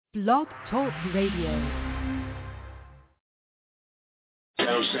Blog Talk Radio.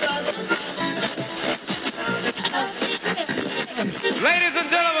 Ladies and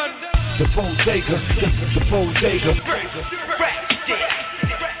gentlemen, the Bodega.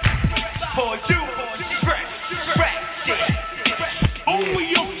 For you,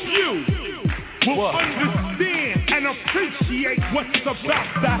 only a few will understand and appreciate what's about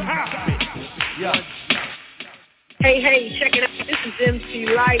to happen. Yeah. Hey, check it out. This is MC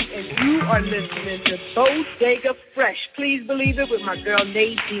Light, and you are listening to Bodega Fresh. Please believe it with my girl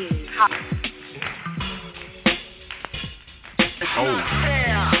Nadine.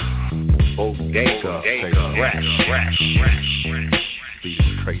 Bodega Fresh. Beat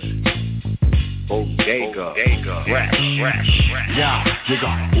is crazy. Bodega Fresh. Yeah, you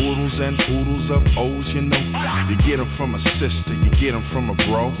got oodles and oodles of O's, you know. You get them from a sister, you get them from a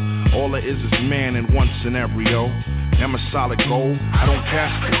bro. All it is man and one scenario. I'm a solid gold, I don't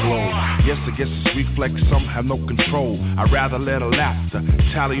cast the globe. Yes, I guess it's reflex, some have no control. I'd rather let a laughter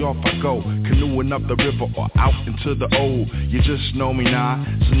tally off I go. Canoeing up the river or out into the O. You just know me now,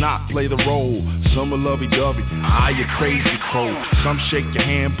 so not play the role. Some are lovey-dovey, you crazy crow. Some shake your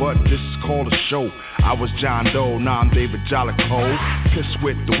hand, but this is called a show. I was John Doe, now I'm David Jollicoe. Piss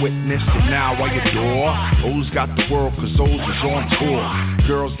with the witness, and now I adore. O's got the world, cause O's is on tour.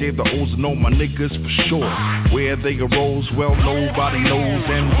 Girls gave the O's to know my niggas for sure. Where they arose, well, nobody knows.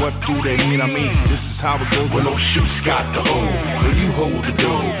 And what do they mean? I mean, this is how it goes. When those shoes got the O, when you hold the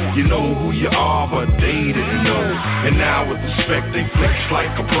dough, you know who you are, but they didn't know. And now with respect, they flex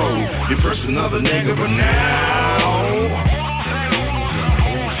like a pro. You first another nigga, but now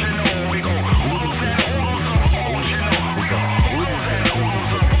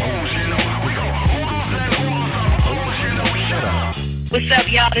What's up,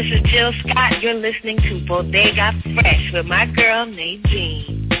 y'all? This is Jill Scott. You're listening to Bodega Fresh with my girl,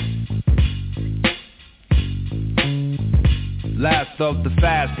 Nadine. Last of the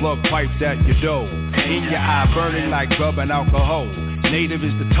fast plug pipes at your door. In your eye burning like rub and alcohol. Native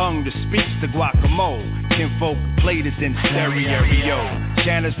is the tongue that speaks the guacamole. Kinfolk played it in stereo.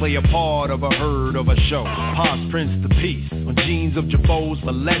 Channels play a part of a herd of a show. Hans Prince the Peace on jeans of Jabos,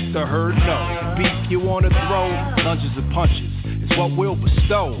 but let the herd know. Beef you wanna throw, lunges and punches. It's what we'll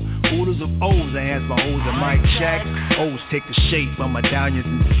bestow. Oodles of O's, I ask my O's and mic check. O's take the shape of medallions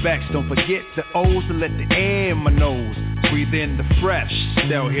and specs. Don't forget the O's to let the air in my nose. Breathe in the fresh,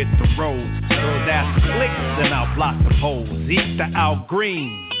 they'll hit the roads. Girls ask the clicks, then I'll block the poles. Eat the Al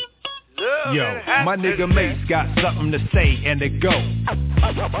Green. Yo, my nigga Mace got something to say, and it go.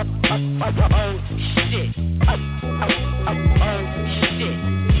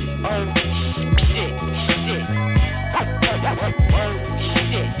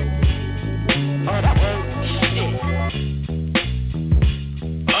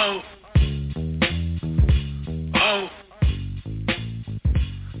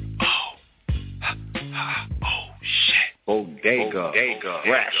 Bodega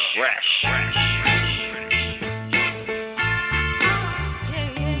Fresh.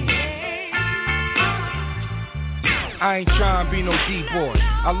 I ain't trying to be no D-boy.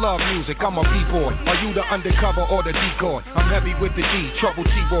 I love music, I'm a B-boy. Are you the undercover or the decoy? I'm heavy with the D, trouble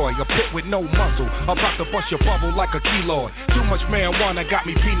T-boy. A pit with no muscle, about to bust your bubble like a keloid. Too much marijuana got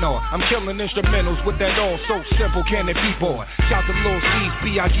me penal. I'm killing instrumentals with that all so simple, can it be, boy? Shout to Lil C's,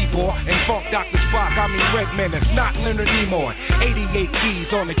 B.I.G. boy. And Funk Dr. Spock, I mean Redman, it's not Leonard Nimoy. 88 keys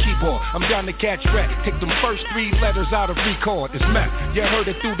on the keyboard. I'm down to catch rat. Take them first 3 letters out of record. It's meth. You heard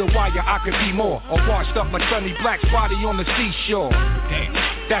it through the wire, I could be more. Or washed up like Sonny Black's body on the seashore. Damn,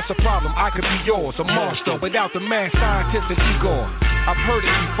 that's a problem, I could be yours. A monster without the mad scientist and Igor. I've heard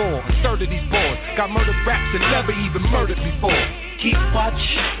it before, and stirred of these boys. Got murdered raps and never even murdered before. Keep watch,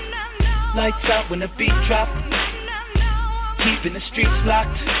 lights out when the beat drop. Keeping the streets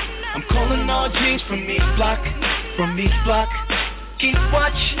locked. I'm calling all G's from each block. Keep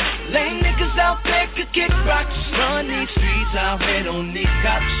watch, lame niggas out there could kick rocks. Run these streets out here, don't need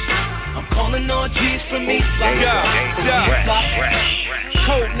cops. I'm calling all G's from each block.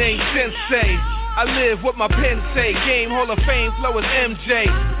 Code name Sensei. I live what my pen say. Game Hall of Fame flow is MJ.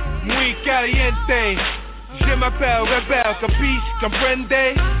 Muy caliente. Je m'appelle Rebel, capiche,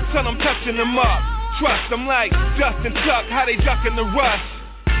 comprende? Son, I'm touching them up. Trust, I'm like Justin Tuck, how they ducking the rust.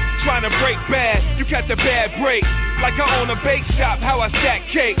 Trying to break bad, you catch a bad break. Like I own a bake shop, how I stack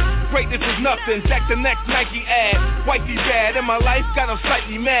cake. Greatness is nothing, Jack the next Nike ad. Wifey bad, and my life got them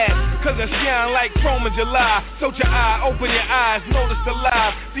slightly mad. Cause I shine like chrome in July. So your eye, open your eyes, notice the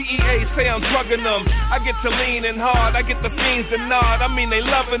live. DEA say I'm drugging them. I get to leaning hard, I get the fiends to nod. I mean they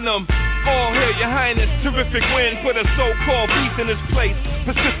loving them. All hail your highness, terrific wind, put a so-called beast in his place,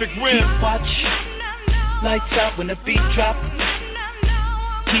 Pacific Rim. Keep watch, lights out when the beat drop,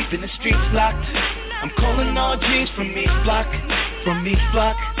 keeping the streets locked. I'm calling all G's from each block,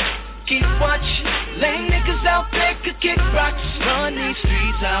 Keep watch, lame niggas out there could kick rocks. Run these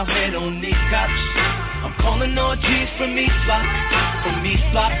streets out here, don't need cops. I'm calling all G's from each block,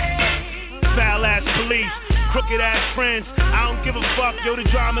 Foul ass police, crooked ass friends. I don't give a fuck, yo, the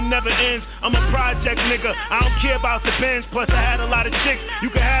drama never ends. I'm a project nigga, I don't care about the Benz. Plus I had a lot of chicks, you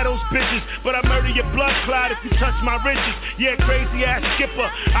can have those bitches, but I murder your blood clot if you touch my riches. Yeah, crazy ass skipper,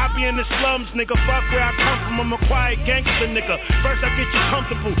 I be in the slums, nigga. Fuck where I come from, I'm a quiet gangster nigga. First I get you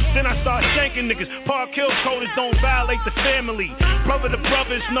comfortable, then I start shanking niggas. Park Hill coders don't violate the family. Brother to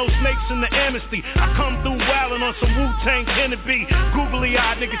brothers, no snakes in the amnesty. I come through wildin' on some Wu-Tang Kennedy. Googly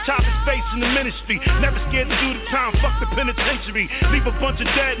eyed nigga, chop his face in the ministry. Never scared to do the time, fuck the penitentiary. Leave a bunch of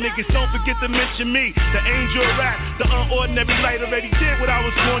dead niggas, don't forget to mention me. The angel of rap, the unordinary light already did what I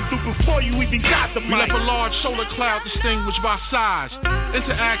was going through before you even got the mic. We left a large solar cloud distinguished by size.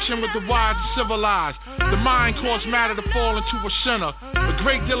 Interaction with the wide and civilized. The mind caused matter to fall into a center. A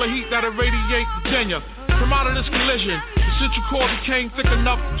great deal of heat that irradiate Virginia. From out of this collision, the central core became thick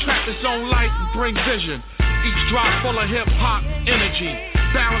enough to trap its own light and bring vision. Each drop full of hip-hop energy.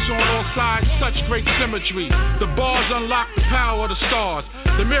 Balance on all sides, such great symmetry. The bars unlock the power of the stars.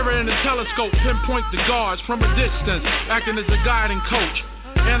 The mirror and the telescope pinpoint the guards from a distance, acting as a guiding coach.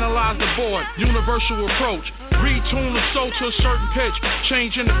 Analyze the board, universal approach. Retune the soul to a certain pitch,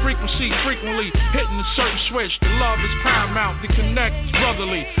 changing the frequency frequently, hitting a certain switch. The love is paramount, the connect is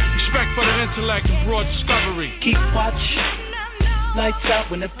brotherly. Respect for the intellect and broad discovery. Keep watch, lights out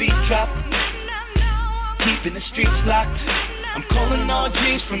when the beat drop, keeping the streets locked. I'm calling all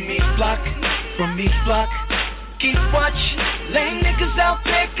G's from each block, Keep watch, lame niggas out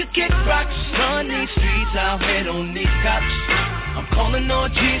there could kick rocks. Run these streets out here, don't need cops. I'm calling all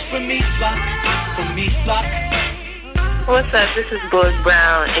G's from each block, What's up, this is Boyd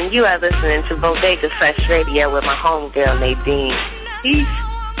Brown, and you are listening to Bodega Fresh Radio with my homegirl Nadine. Peace.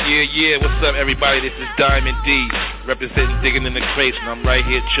 Yeah, what's up everybody, this is Diamond D, representing Digging in the Crates, and I'm right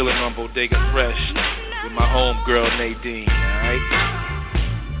here chilling on Bodega Fresh with my homegirl Nadine, alright?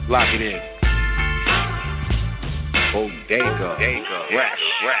 Lock it in. Bodega Fresh.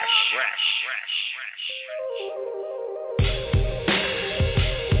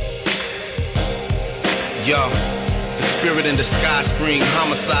 Yo, the spirit in the sky scream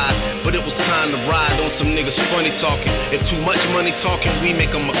homicide, but it was time to ride on some niggas funny talking. If too much money talking, we make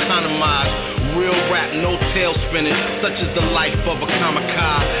them economize. Real rap, no tail spinning, such is the life of a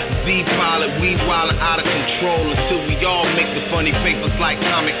kamikaze. Z-pilot, we wildin' out of control until we all make the funny papers like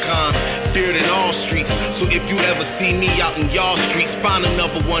Comic-Con. Feared in all streets, so if you ever see me out in y'all streets, find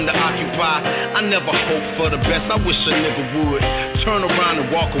another one to occupy. I never hope for the best, I wish a nigga would. Turn around and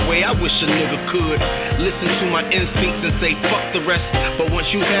walk away, I wish a nigga could. Listen to my instincts and say fuck the rest, but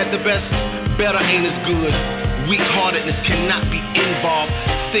once you had the best, better ain't as good. Weak-heartedness cannot be involved.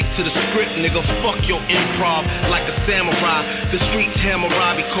 Stick to the script, nigga, fuck your improv. Like a samurai, the streets hammer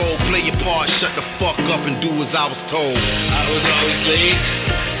Robbie Cole. Play your part, shut the fuck up and do as I was told. I was always late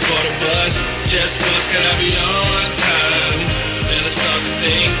for the bus, just was gonna be on time. Then I start to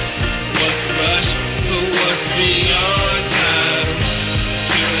think, what's the rush? Who wants to be on time?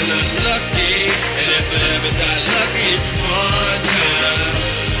 Feeling unlucky, and if I ever die lucky, it's one time.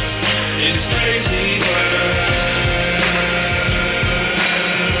 In this crazy world,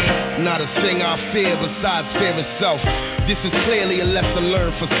 not a thing I fear besides fear itself. This is clearly a lesson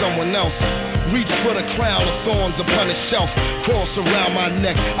learned for someone else. Reach for the crown of thorns upon a shelf. Cross around my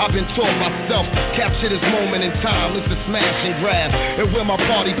neck, I've been taught myself. Capture this moment in time, it's a smash and grab. And where my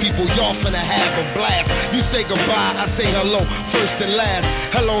party people, y'all finna have a blast. You say goodbye, I say hello, first and last.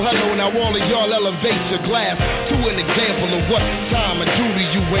 Hello, now all of y'all elevate your glass to an example of what time and duty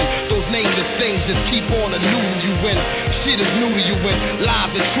you in. Those nameless things just keep on eluding you in. Shit is new to you and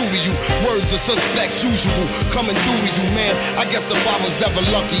lives are true to you. Words are suspects usual, coming through to you, man. I guess if I was ever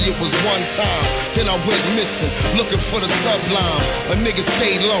lucky, it was one time. Then I went missing, looking for the sublime. A nigga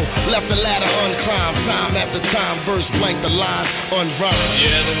stayed low, left the ladder unclimbed. Time after time, verse blank, the line unrhymed.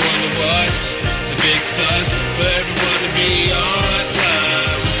 Yeah, the one that was the big stunt for everyone to be on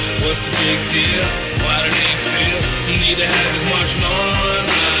time. What's the big deal? Why do they feel you need to have it marching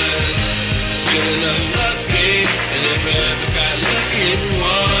online? Feeling unlucky, and if I ever got lucky, it's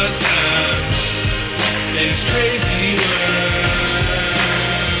one time. It's crazy world.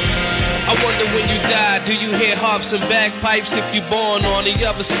 I wonder when you die, do you hear harps and bagpipes if you're born on the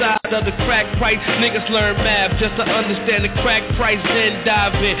other side? of the crack price. Niggas learn math just to understand the crack price, then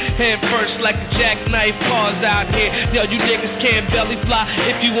dive in. Head first like a jackknife, pause out here. Yo, you niggas can't belly fly.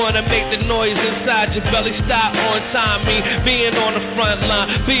 If you wanna make the noise inside your belly, stop on time. Mean being on the front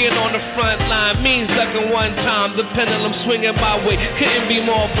line. Being on the front line means ducking one time. The pendulum swinging my way, couldn't be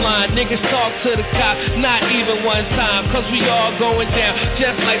more blind. Niggas talk to the cop, not even one time. Cause we all going down,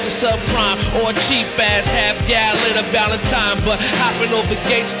 just like the subprime. Or cheap ass half gallon of Valentine. But hopping over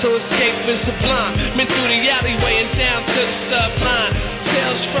gates to escape is sublime. Been through the alleyway and down to the subline.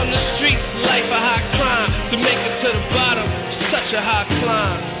 Tales from the streets, life a high crime. To make it to the bottom, such a high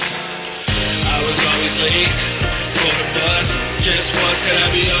climb. I was always late for the bus. Just once could I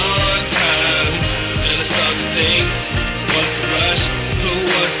be on time? And I start to think, what's the rush? Who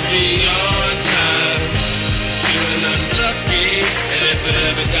wants to be on time? Feeling unlucky, and if I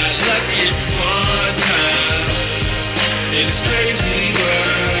ever got lucky, it's one time. It's crazy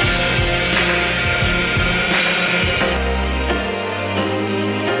world.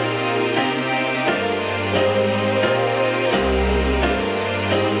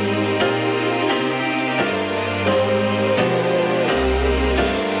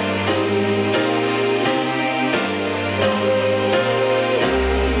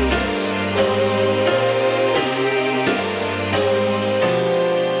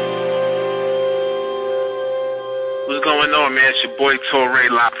 Man, it's your boy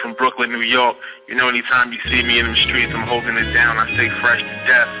Torre live from Brooklyn, New York. You know, anytime you see me in the streets, I'm holding it down. I stay fresh to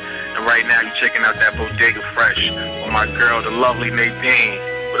death. And right now, you're checking out that Bodega Fresh with my girl, the lovely Nadine.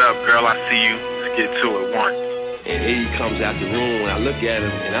 What up, girl? I see you. Let's get to it. One. And here he comes out the room, and I look at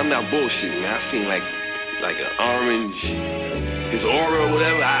him, and I'm not bullshitting, man. I seen like an orange, his aura or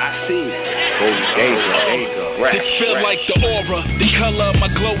whatever. I seen it. Oh, there you go. This feel like the aura, the color of my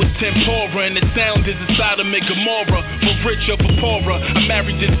glow is tempura, and the sound is inside of me Gamora. For rich or for poorer, I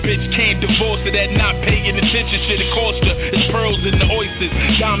married this bitch, can't divorce her. That not paying attention shit, it cost you. It's pearls in the oysters,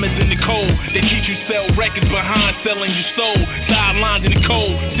 diamonds in the cold. They teach you sell records behind selling your soul. Sidelined in the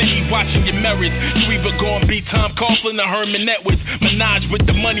cold, city watching your merits. You either gonna be Tom Coughlin or Herman Edwards. Menage with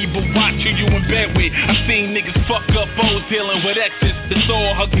the money, but watch who you in bed with. I've seen niggas fuck up O's dealing with exes. It's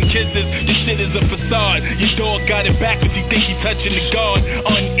all hugs and kisses, this shit is a facade. Your dog got it backwards, he think he touching the guard.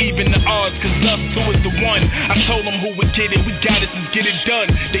 Uneven the odds, cause us two is the one. I told them who would get it, we got it, let's get it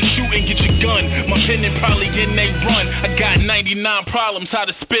done. They shoot and get your gun, my pendant probably in they run. I got 99 problems, how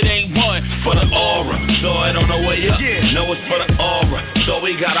to spit ain't one. For the aura, so it on the way up. Yeah. Know it's for the aura, so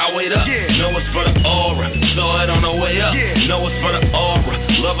we got our weight up. Yeah. Know it's for the aura, so it on the way up. Yeah. Know it's for the aura,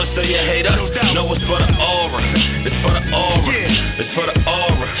 love us till you hate us. Know it's for the aura, it's for the aura. Yeah. It's for the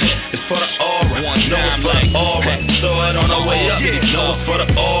aura, it's for the aura. Know it's for the aura, so it on the way up. Know it's for the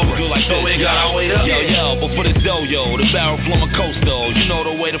aura, so we got our weight up. Yo, but for this dough, the barrel flowing coastal. You know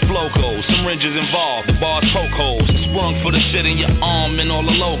the way the flow goes. Some ridges involved, the bars poke holes. Sprung for the shit in your arm and all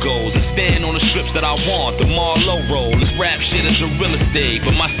the logos. And stand on the strips that I want, the Marlowe roll. This rap shit is a real estate,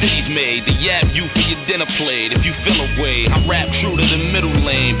 but my city's made. The yap you for your dinner plate. If you feel away, I rap true to the middle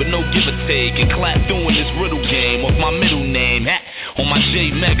lane, but no give or take. And clap doing this riddle game off my middle name. On my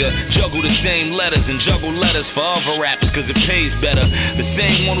J Mega, juggle the same letters and juggle letters for other raps, cause it pays better. The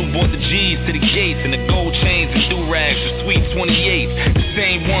same one who bought the G's to the gates and the gold chains and do-rags for sweet 28. The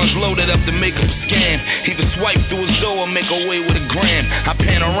same ones loaded up to make up a scam. He could swipe through his door and make away with a gram. I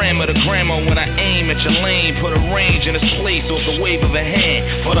panorama the grammar when I aim at your lane. Put a range in its place off the wave of a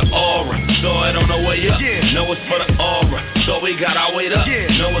hand. For the aura, so it on the way up. Yeah. Know it's for the aura, so we got our weight up. Yeah.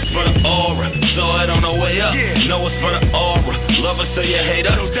 Know it's for the aura, so it on the way up. Yeah. Know it's for the aura, love us till you hate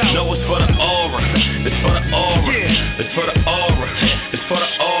us. Know it's for the aura, it's for the aura. Yeah. It's for the aura, it's for the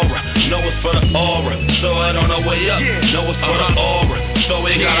aura. Know it's for the aura, so it on the way up. Yeah. Know it's for the aura, so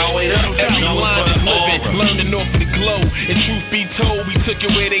we got our weight up. Every Know it's line for is the living, aura. learning off of the glow. And truth be told, we took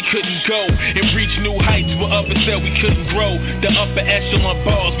it where they couldn't go and reach new heights where others said we couldn't grow. The upper echelon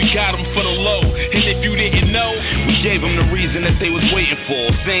bars, we got them for the low. And if you didn't know, we gave them the reason that they was waiting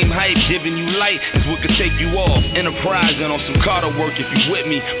for. Same hype, giving you light is what could take you off. Enterprising on some Carter work if you with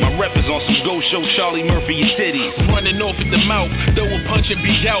me. My rep is on some Go Show Charlie Murphy your titties. Running off at the mouth, throw a punch and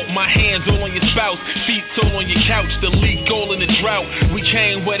be out. My hands all on your spouse, feet all on your couch. The league goal in the drought. We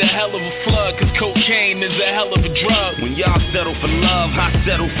came with a hell of a flood, cause cocaine is a hell of a drug. When y'all settle for love, I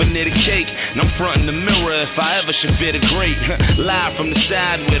settle for near the cake. And I'm fronting the mirror if I ever should fear the great. Live from the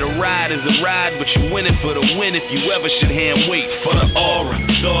side where the ride is a ride, but you win it for the win if you ever should hand wait. For the aura,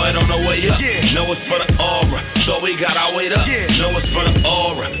 so it on the way up. Yeah. Know it's for the aura, so we got our weight up. Yeah. Know it's for the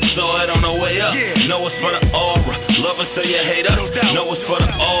aura, so it on the way up. Yeah. Know it's for the aura, love us till you hate us. Know it's for the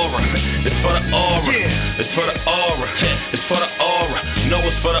aura, it's for the aura. Yeah. It's for the aura, it's for the aura. Know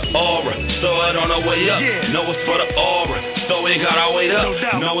it's for the aura. way up. Know it's for the aura, so we gotta wait up.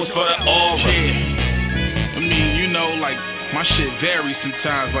 Know it's for the aura. I mean, you know, like, my shit varies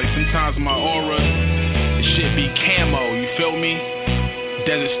sometimes. Like, sometimes my aura, it shit be camo, you feel me?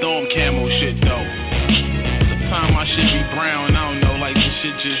 Desert Storm camo shit, though. Sometimes my shit be brown, I don't know, like, this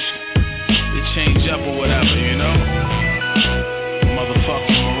shit just, it change up or whatever, you know?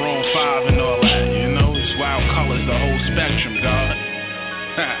 Motherfucking Maroon 5 and all that, you know? It's wild colors, the whole spectrum, dog.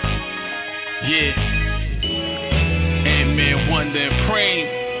 Yeah. Ant-Man, Wonder, and Praying.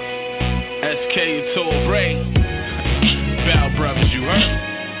 SK and Tour Ray. Bell Brothers, you heard?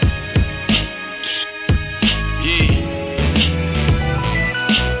 Yeah.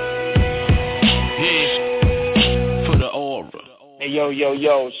 Yeah. For the aura. Hey, yo,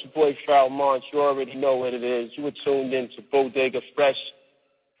 it's your boy Foul March. You already know what it is. You were tuned in to Bodega Fresh.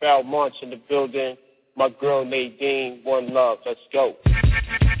 Foul March in the building. My girl Nadine, one love. Let's go.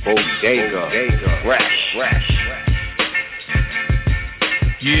 Bodega Fresh.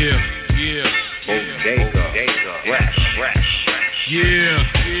 Yeah. Bodega Fresh. Yeah.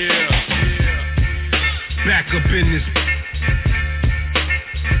 Back up in this.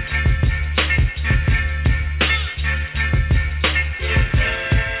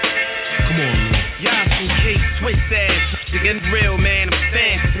 Come on, man. Y'all some Cate Swiss ass. Again, real man, I'm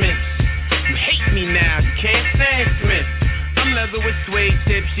Stan Smith. You hate me now, you can't stand Smith. I'm leather with suede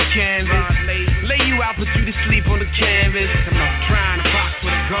tips, you canvas. Lay you out, put you to sleep on the canvas. I'm not trying to box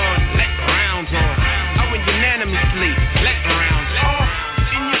with a gun, let the rounds off. I went unanimously, let the rounds off.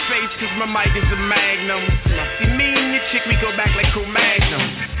 In your face, cause my mic is a magnum. See me and your chick, we go back like Cro-Magnum.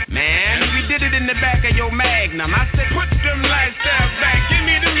 Man, we did it in the back of your Magnum. I said, put them lifestyles back, give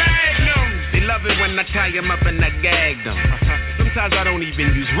me the Magnum. They love it when I tie them up and I gag them. Sometimes I don't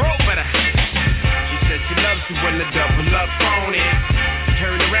even use rope, but she said she loves you when the double up on it.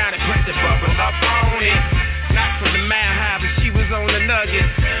 Turn around and put the bubble up on it. Not from the mile high, but she was on the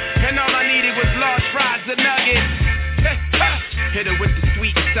nuggets. And all I needed was large fries and nuggets. Hit her with the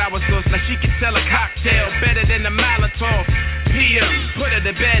sweet and sour sauce, like she could tell a cocktail better than a Molotov. PM, put her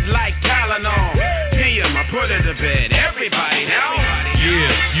to bed like Tylenol. PM, I put her to bed. Everybody now.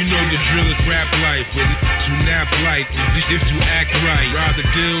 Yeah, you know the drill is rap life, but to nap light if to act right. Rather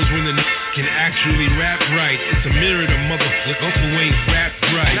deals when the can actually rap right. It's a mirror to motherfucker who ain't rap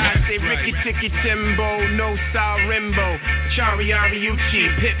right. Now I say Ricky Ticky Timbo, no style Rimbo, Chari Ariucci,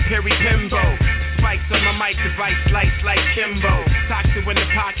 Pip Perry Pimbo. Spikes on my mic device, slice like Kimbo. Toxic in the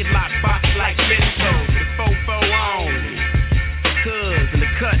pocket, lock box like Bento. The fofo on. Cuz in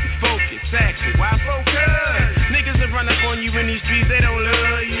the cut and focus, action. Why focus? Niggas that run up on you in these streets, they don't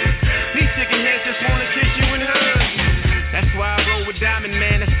love you. These chicken heads just wanna kiss you and hug you. That's why I roll with Diamond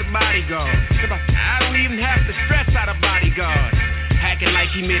Man, that's the bodyguard. I don't even have to stress out a bodyguard. Hacking like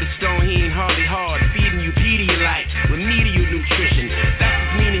he made a stone, he ain't hardly hard. Feeding you Pedialyte, remedial nutrition. That's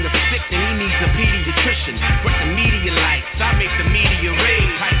his meaning of sick, and he needs a pediatrician. What the media likes, I make the media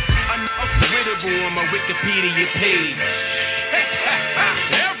rage. Unupgradable on my Wikipedia page.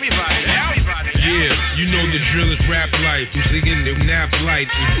 Everybody. Yeah, you know the drill is rap life. Who's singing them nap light?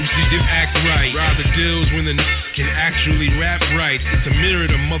 Who's see them act right? Rather deals when the can actually rap right. It's a mirror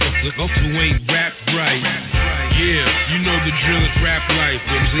to motherfucker who ain't rap right. Yeah, you know the drill is rap life.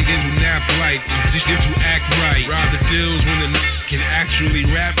 Who's singing them nap light? Who's them to act right? Rather deals when the can actually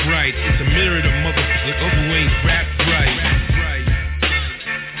rap right. It's a mirror to motherfucker who ain't rap right.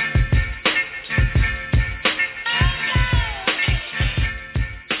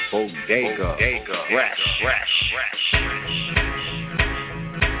 Bodega Fresh.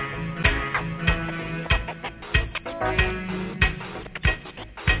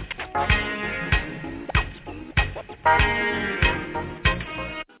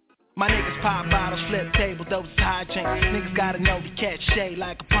 My niggas pop bottles, flip tables, those is high chains. Niggas gotta know we catch shade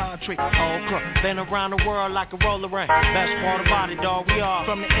like a palm tree. Old crook, been around the world like a roller ring. Best part about it, dog, we all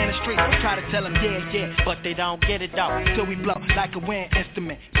from the inner street. Try to tell them yeah, but they don't get it though. Till we blow like a wind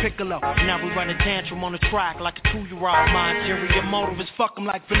instrument, piccolo. Now we run a tantrum on the track like a 2-year-old. My interior motive is fuck 'em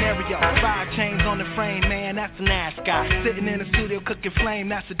like Venerio. 5 chains on the frame, man, that's an ass guy. Sitting in the studio cooking flame,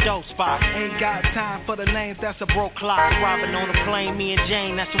 that's a dope spot. Ain't got time for the lanes, that's a broke clock. Robbing on a plane, me and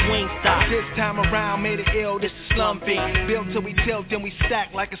Jane, that's a wing stop. This time around, made it ill, this is slum beat. Built till we tilt, then we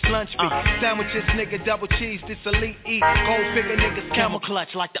stack like a slunch beat. Sandwiches, nigga, double cheese, this elite eat. Gold figure niggas, camel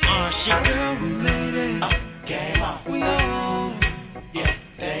clutch like the iron sheet. Girl, we made it. Game on. We on. Yeah,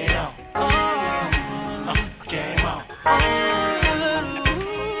 they know. Game on.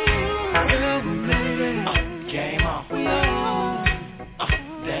 Girl, we made it. Game on. We on.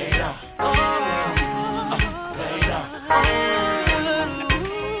 They know. They know.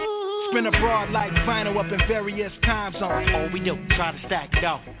 Spin abroad like vinyl up in various time zones. All we do, try to stack it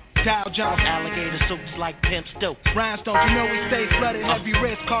off. Dow Jones, alligator suits like pimps do. Rhinestones, you know we stay flooded, heavy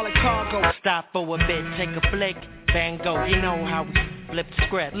wrist, call it cargo. Stop for a bit, take a flick, Van Gogh, you know how we flip the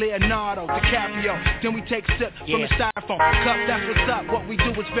script. Leonardo, DiCaprio, then we take a sip from the styrofoam cup. That's what's up. What we do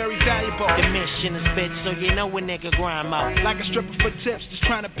is very valuable. The mission is bitch, so you know a nigga grind out. Like a stripper for tips, just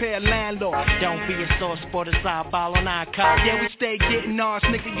trying to pay a landlord. Don't be a sore sport, a sideball on our car. Yeah, we stay getting ours,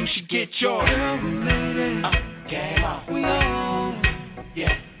 nigga. You should get yours. Game on. We on.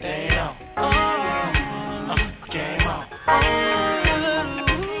 Yeah, they know. Game on.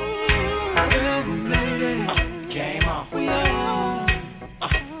 Game on. We on.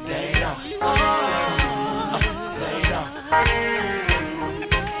 They know. They know.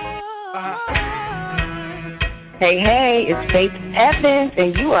 Hey, it's Faith Evans,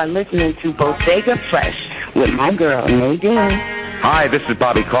 and you are listening to Bodega Fresh with my girl, Nadine. Hi, this is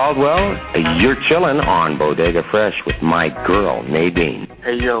Bobby Caldwell. You're chilling on Bodega Fresh with my girl, Nadine.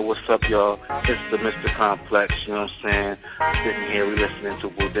 Hey, yo, what's up, y'all? It's the Mr. Complex, you know what I'm saying? Sitting here, we listening to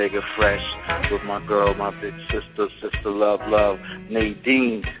Bodega Fresh with my girl, my big sister, love,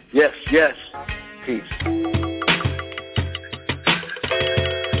 Nadine. Yes, yes. Peace.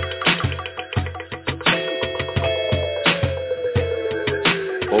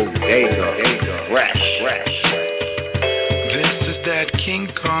 Bodega Fresh. That King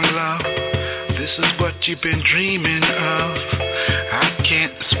Kong love, this is what you've been dreaming of. I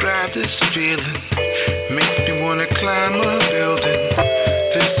can't describe this feeling, makes me wanna climb a building.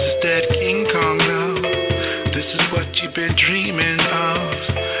 This is that King Kong love, this is what you've been dreaming of.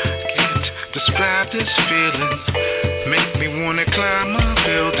 Can't describe this feeling, make me wanna climb a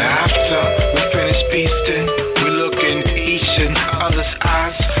building. After we finish feasting, we look in each and other's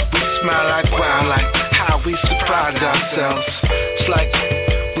eyes, we smile like wow, like how we surprised ourselves. It's like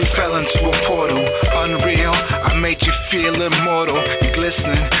we fell into a portal, unreal. I made you feel immortal. You're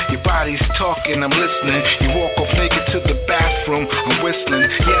glistening, your body's talking, I'm listening. You walk off naked to the bathroom, I'm whistling.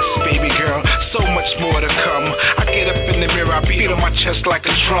 Yes, baby girl, so much more to come. I get up in the mirror, I beat on my chest like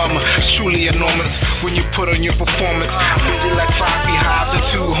a drum. It's truly enormous when you put on your performance. I beat it like 5 beehives and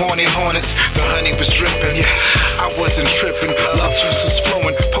 2 horny hornets. The honey was dripping, yeah, I wasn't tripping. Love juice was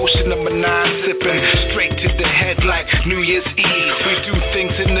flowing, potion number 9 sipping. Straight to the head like New Year's Eve. We do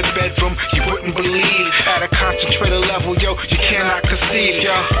things in the bedroom you wouldn't believe. At a concentrated level, yo, you cannot conceive,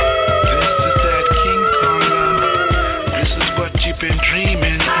 yo. This is that King Kong love. This is what you've been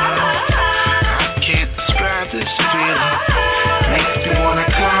dreaming of. I can't describe this feeling, makes me wanna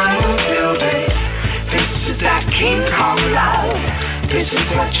climb a building. This is that King Kong love. This is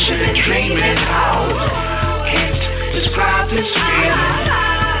what you've been dreaming of. Can't describe this feeling,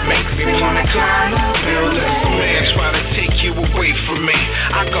 makes me wanna climb a building. Man, try to take you away from me,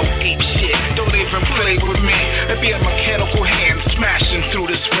 I go ape shit, don't even play with me. It be a mechanical hand smashing through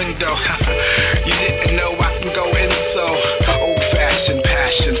this window. You didn't know I can go in so old-fashioned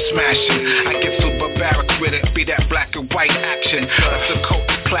passion smashing. I get so barbaric with it, be that black and white action. That's a cult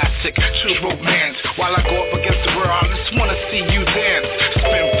classic, true romance. While I go up against the world, I just wanna see you dance.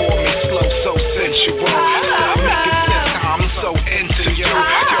 Spin for me slow, so sensual. Stop making sense how I'm so into you. Your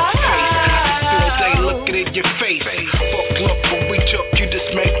face, still day looking in your face. Fuck, look, when we joke, you just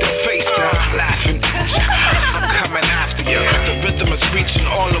make the face laughing. I'm coming after you. The rhythm is reaching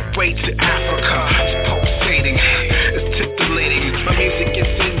all the way to Africa. It's pulsating, it's titillating. My music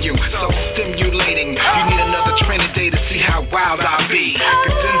gets in you, so stimulating. You need another training day to see how wild I be.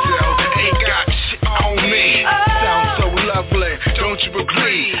 Cause Denzel ain't got shit on me. Sounds so lovely, don't you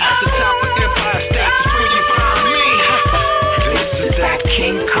agree? At the top of Empire State is where you find me. This is that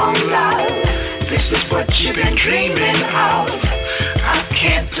King Kong love. This is what you've been dreaming of. I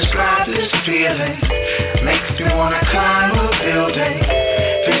can't describe this feeling, makes me wanna climb a building.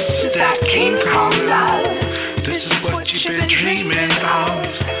 This is that King Kong love. This is what you've been dreaming of.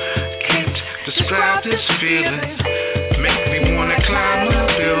 Can't describe this feeling, make me wanna climb a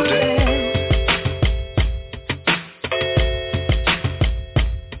building.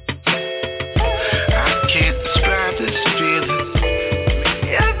 I can't describe this feeling.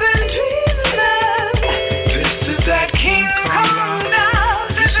 You've been dreaming of. This is that King Kong love.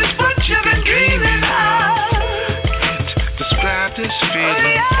 This is what you've been dreaming of. Can't describe this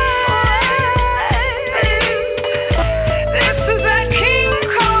feeling. This is that King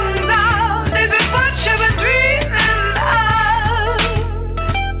Kong love. This is what you've been dreaming of.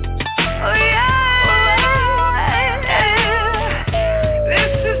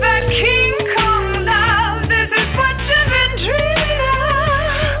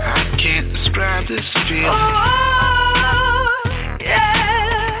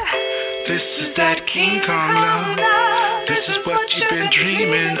 King Kong love. This is what you've been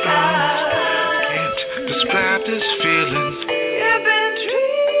dreaming of. Can't describe this feeling. You've been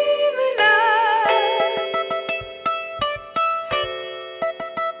dreaming of.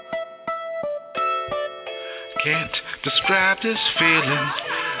 Can't describe this feeling.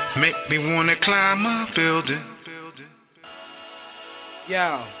 Make me wanna climb a building.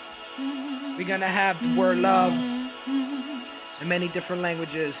 Yo, we're gonna have the word love in many different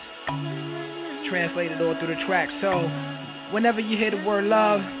languages, translated all through the track. So, whenever you hear the word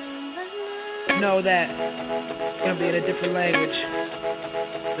love, know that it's gonna be in a different language.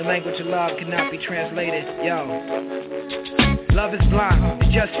 The language of love cannot be translated. Yo. Love is blind,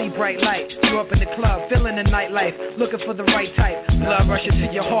 you just see bright light. You up in the club, feeling the nightlife, looking for the right type. Love rushes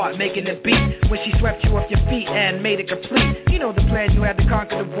to your heart, making it beat. When she swept you off your feet and made it complete. You know the plan, you had to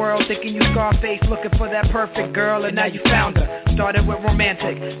conquer the world. Thinking you Scarface, looking for that perfect girl. And now you found her. Started with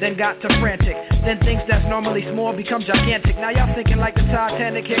romantic, then got to frantic. Then things that's normally small become gigantic. Now y'all thinking like the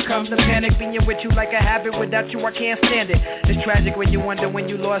Titanic. Here comes the panic, being with you like a habit. Without you I can't stand it. It's tragic when you wonder when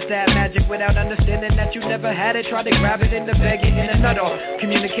you lost that magic. Without understanding that you never had it. Try to grab it in the bag. In a nut off,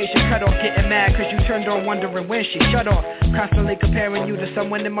 communication cut off, getting mad cause you turned on wondering when she shut off. Constantly comparing you to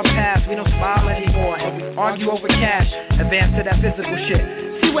someone in my past. We don't smile anymore and we argue over cash. Advance to that physical shit.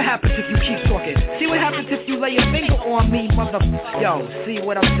 See what happens if you keep talking. See what happens if you lay a finger on me, mother. Yo, see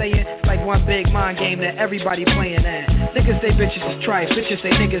what I'm saying? It's like one big mind game that everybody playing at. Niggas say bitches is trife, bitches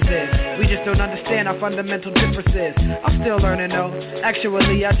say niggas is. We just don't understand our fundamental differences. I'm still learning though.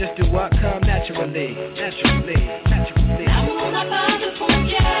 Actually, I just do what come naturally. Naturally.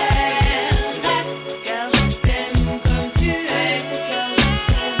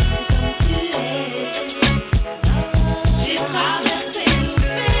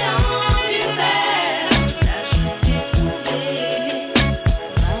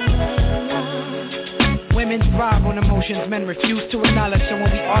 Women thrive on emotions, men refuse to acknowledge. So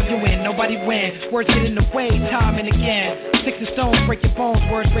when we arguing, nobody wins. Words get in the way, time and again. Sticks and stones break your bones,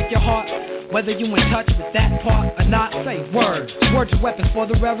 words break your heart. Whether you in touch with that part or not, say words. Words are weapons for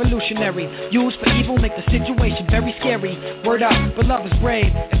the revolutionary. Used for evil, make the situation very scary. Word up, but love is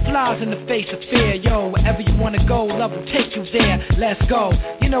brave. It flies in the face of fear. Yo, wherever you wanna go, love will take you there. Let's go.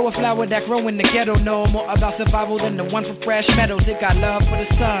 You know a flower that grow in the ghetto know more about survival than the one from Fresh Meadows. It got love for the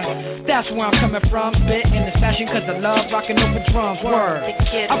sun. That's where I'm coming from. Spit in this fashion cause I love rocking over drums. Word.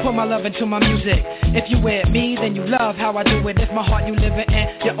 I put my love into my music. If you with me, then you love how I do it. If my heart you living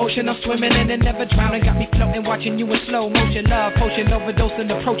in your ocean, I'm swimming in and never drowning. Got me floating, watching you in slow motion. Love potion, overdosing,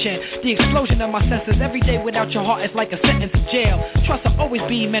 approaching the explosion of my senses. Every day without your heart is like a sentence in jail. Trust will always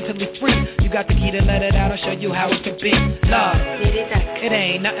be mentally free. You got the key to let it out. I'll show you how it could be. Love, it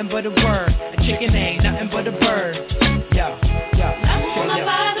ain't nothing but a word. A chicken ain't nothing but a bird. Yo.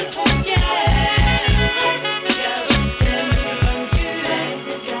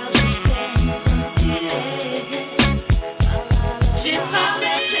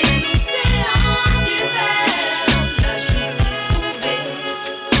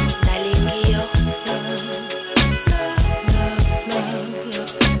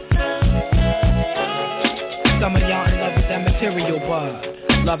 Some of y'all in love with that material,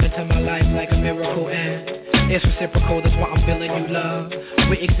 but love into my life like a miracle, and it's reciprocal, that's why I'm feeling you love.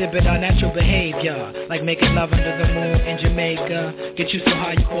 We exhibit our natural behavior, like making love under the moon in Jamaica. Get you so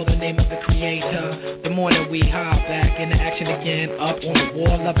high you call the name of the creator. The more that we hop back into action again, up on the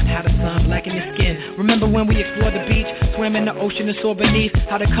wall, loving how the sun blacken your skin. Remember when we explored the beach, swam in the ocean and saw beneath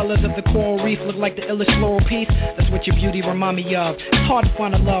how the colors of the coral reef look like the illest floral piece? That's what your beauty remind me of. It's hard to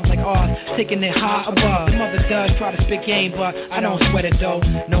find a love like ours, taking it high above. The mother does try to spit game, but I don't sweat it though.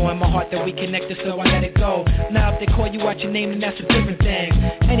 Knowing my heart that we connected, so I let it go. Now if they call you out your name, then that's a different thing.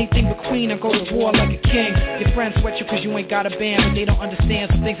 Anything but queen, I go to war like a king. Your friends sweat you cause you ain't got a band, but they don't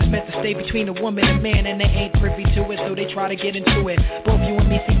understand some things is meant to stay between a woman and man, and they ain't privy to it, so they try to get into it. Both you and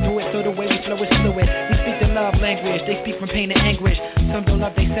me see through it, so the way we flow is fluid. We speak the love language, they speak from pain and anguish. Some don't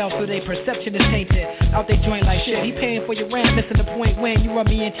love themselves, so their perception is tainted. Out they joint like shit, he paying for your rent, missing the point when you rub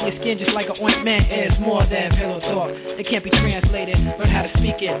me into your skin just like an ointment. It's more than pillow talk, it can't be translated. Learn how to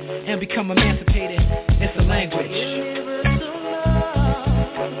speak it and become emancipated. It's a language.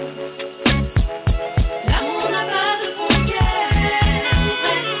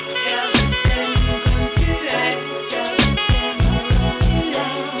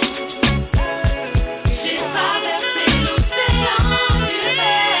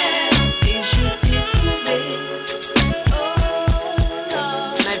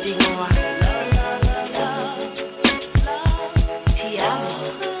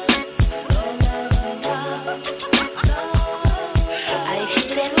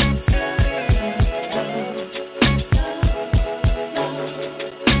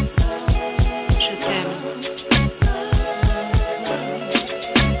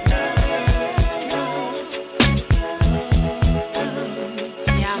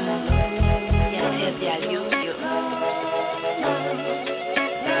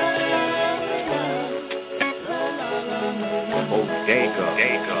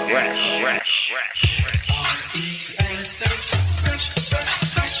 Bodega Fresh.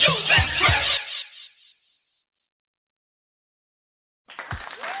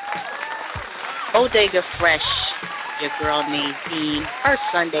 Bodega Fresh, your girl Nadine, first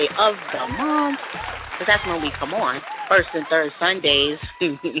Sunday of the month, because that's when we come on, first and third Sundays.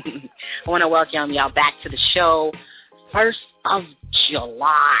 I want to welcome y'all back to the show, 1st of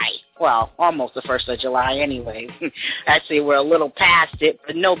July. Well, almost the 1st of July anyway. Actually, we're a little past it,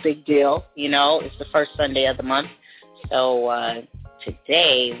 but no big deal. You know, it's the first Sunday of the month. So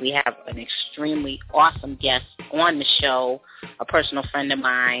today we have an extremely awesome guest on the show, a personal friend of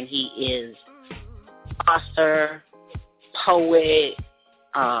mine. He is author, poet,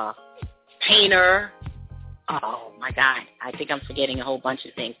 painter. Oh, my God. I think I'm forgetting a whole bunch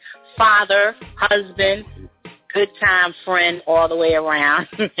of things. Father, husband, good time friend all the way around.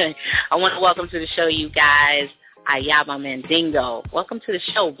 I want to welcome to the show, you guys, Iyaba Mandingo. Welcome to the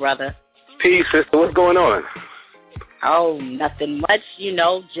show, brother. Peace, sister. What's going on? Oh, nothing much, you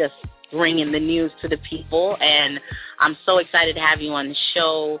know, just bringing the news to the people, and I'm so excited to have you on the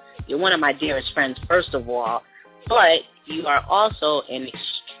show. You're one of my dearest friends, first of all, but you are also an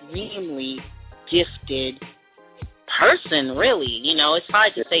extremely gifted person, really. You know, it's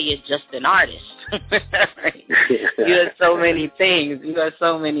hard to say you're just an artist. You have so many things.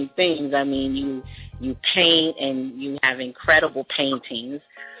 I mean, you paint and you have incredible paintings.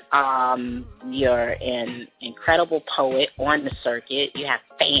 You're an incredible poet on the circuit. You have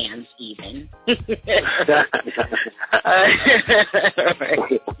fans even.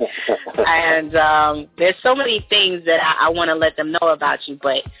 And there's so many things that I want to let them know about you.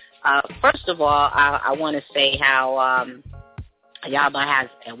 But first of all, I want to say how Iyaba has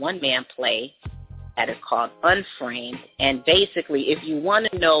a one-man play that is called unFramed. And basically, if you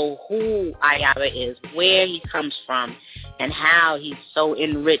want to know who Iyaba is, where he comes from, and how he's so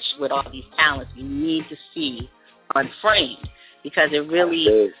enriched with all these talents, you need to see unFramed, because it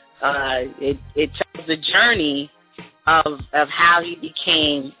really it tells the journey of how he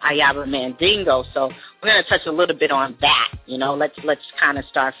became Iyaba Mandingo. So we're going to touch a little bit on that. You know, let's kind of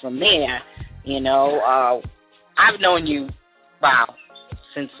start from there. You know, I've known you,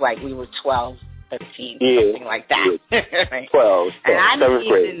 since like we were 12, 13, something like that. Right? 12, and I 7th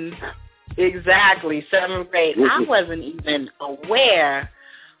grade. Exactly, 7th grade. I wasn't even aware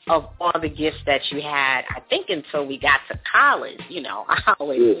of all the gifts that you had, I think, until we got to college. You know, I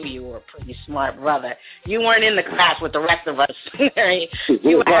always knew you were a pretty smart brother. You weren't in the class with the rest of us. Right?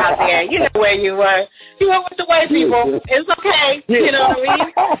 You were out there. You know where you were. You were with the white people. It's okay. You know what I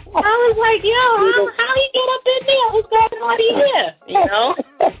mean? I was like, yo, how he get up in there? Who's going on here? You know?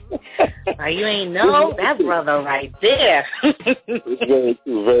 You ain't know that brother right there. Very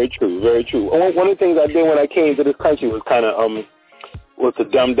true, very true, very true. One of the things I did when I came to this country was kind of was to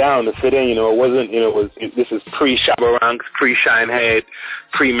dumb down to fit in. You know, it wasn't. You know, this is pre-Shabarang, pre-Shinehead,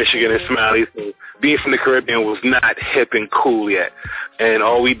 pre-Michigan and Smiley. So being from the Caribbean was not hip and cool yet. And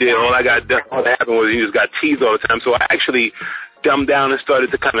all that happened was you just got teased all the time. So I actually dumbed down and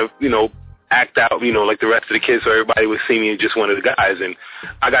started to kind of, you know, act out, you know, like the rest of the kids, so everybody would see me as just one of the guys. And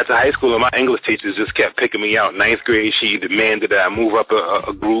I got to high school, and my English teachers just kept picking me out. 9th grade, she demanded that I move up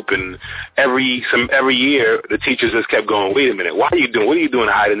a group, and every year, the teachers just kept going, wait a minute, what are you doing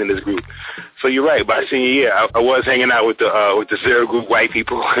hiding in this group? So you're right, by senior year, I was hanging out with the zero group white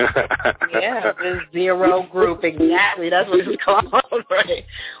people. Yeah, the zero group, exactly. That's what it's called, right?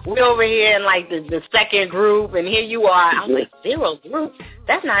 We're over here in, like, the second group, and here you are. I'm like, zero group?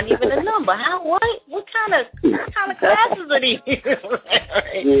 That's not even a number. How? What kind of classes are these?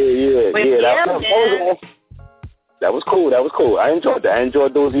 Right? Yeah. That was cool. I enjoyed that. I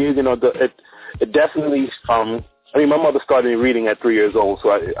enjoyed those years. You know, it definitely. I mean, my mother started me reading at 3 years old,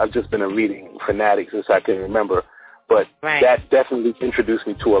 so I've just been a reading fanatic since I can remember. But that definitely introduced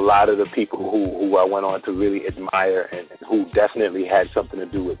me to a lot of the people who I went on to really admire, and who definitely had something to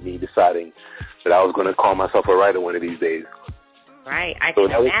do with me deciding that I was going to call myself a writer one of these days. Right, I can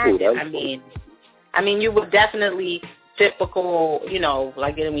imagine. Cool. I mean, you were definitely typical, you know,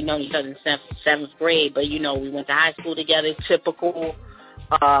 like we know each other in 7th grade, but, you know, we went to high school together, typical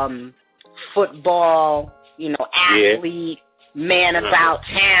football, you know, athlete, man about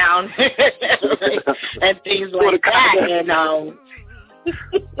town, and things like that, and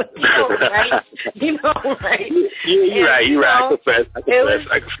You know, right? Yeah, you're right. I confess.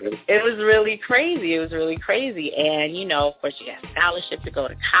 It was really crazy. And, you know, of course, you got a scholarship to go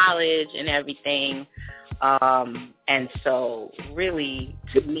to college and everything. And so, really,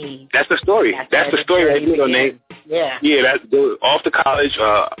 to me... That's the story. That's the story right there, Nate. Yeah. Yeah, off to college,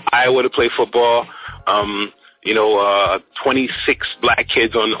 Iowa to play football. 26 black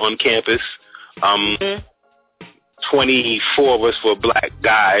kids on campus. 24 of us were black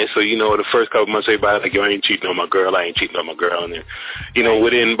guys, so the first couple months everybody like, yo, I ain't cheating on my girl, and then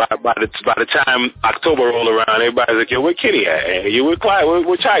within by the time October rolled around, everybody's like, yo, where Kitty at? And you, where Clyde,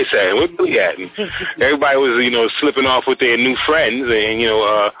 where Chai at? And where Billy at? And everybody was slipping off with their new friends,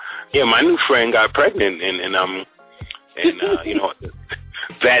 and my new friend got pregnant, and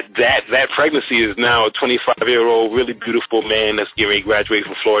that pregnancy is now a 25-year-old really beautiful man that's getting ready to graduate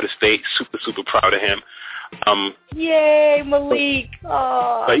from Florida State. Super, super proud of him. Yay, Malik!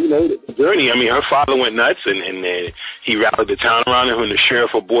 Oh. But the journey. I mean, her father went nuts, and he rallied the town around him, and the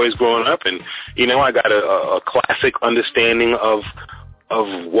sheriff of boys growing up, and I got a classic understanding of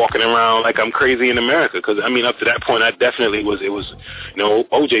walking around like I'm crazy in America. Because I mean, up to that point, I definitely was. It was,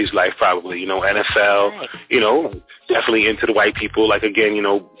 OJ's life probably. NFL. Right. Definitely into the white people. Like again,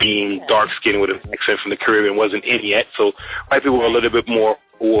 being dark skinned with an accent from the Caribbean wasn't in yet. So white people were a little bit more.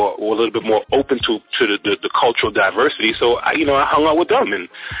 Or a little bit more open to the cultural diversity. So I hung out with them and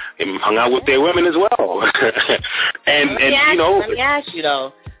hung out with their women as well. Let me ask you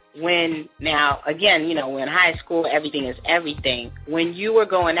though, when in high school everything is everything. When you were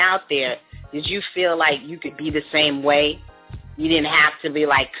going out there, did you feel like you could be the same way? You didn't have to be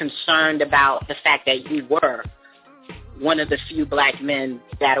like concerned about the fact that you were one of the few black men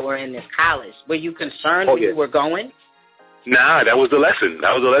that were in this college. Were you concerned when you were going? Nah, that was the lesson.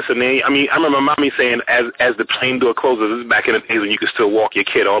 I mean, I remember mommy saying, as the plane door closes, this is back in the days when you could still walk your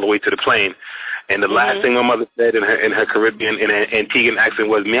kid all the way to the plane. And the last thing my mother said in her Caribbean, in an Antiguan accent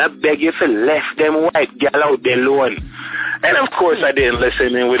was, "Me, I beg you to left them white gal out there alone." And of course I didn't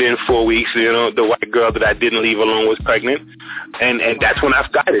listen, and within 4 weeks, the white girl that I didn't leave alone was pregnant. And that's when I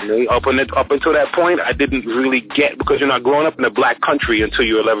got it. Up until that point, I didn't really get, because you're not growing up in a black country until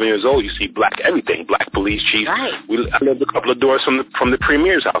you're 11 years old. You see black everything, black police chief. Right. I lived a couple of doors from the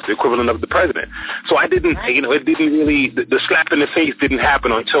premier's house, the equivalent of the president. So I didn't, it didn't really, the slap in the face didn't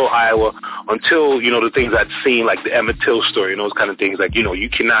happen until Iowa, until the things I'd seen, like the Emmett Till story and those kind of things. Like, you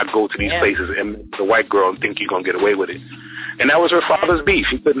cannot go to these places and the white girl and think you're going to get away with it. And that was her father's beef.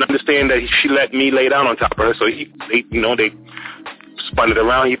 He couldn't understand that she let me lay down on top of her. So they spun it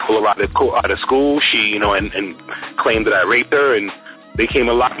around. He pulled her out of school. She, and claimed that I raped her, and they came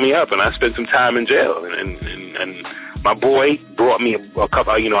and locked me up, and I spent some time in jail. And my boy brought me a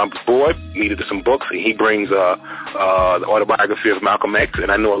couple. I was bored, needed some books, and he brings the autobiography of Malcolm X.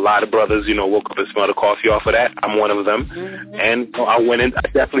 And I know a lot of brothers, woke up and smelled the coffee off of that. I'm one of them. And I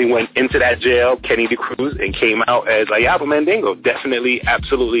definitely went into that jail, Kenny DeCruz, and came out as Iyaba Mandingo. Definitely,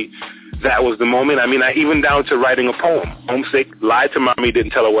 absolutely. That was the moment. I mean, I even down to writing a poem. Homesick, lied to mommy,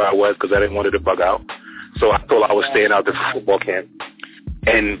 didn't tell her where I was because I didn't want her to bug out. So I thought I was staying out at the football camp.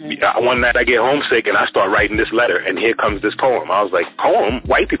 And one night I get homesick and I start writing this letter, and here comes this poem. I was like, poem?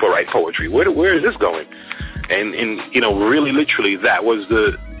 White people write poetry. Where is this going? And really literally that was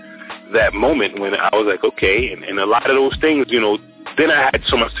that moment when I was like, okay. And a lot of those things, then I had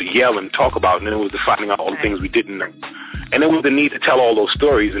so much to yell and talk about, and then it was the finding out all the things we didn't know. And then with the need to tell all those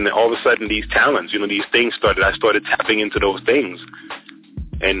stories, and then all of a sudden these talents, these things I started tapping into those things.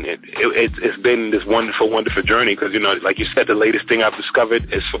 And it's been this wonderful, wonderful journey because, like you said, the latest thing I've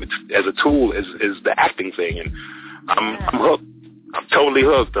discovered as a tool is the acting thing. And I'm hooked. I'm totally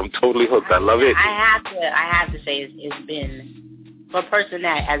hooked. I love it. I have to say it's been, for a person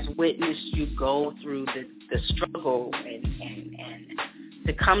that has witnessed you go through the struggle and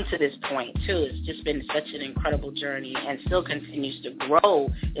to come to this point, too, it's just been such an incredible journey and still continues to grow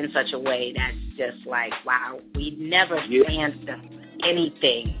in such a way that's just like, wow, we never planned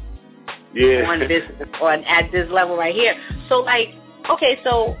anything on this at this level right here. So like, okay,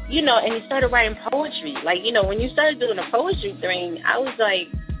 so and you started writing poetry. Like, when you started doing the poetry thing, I was like,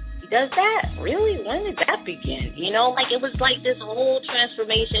 he does that? Really? When did that begin? Like it was like this whole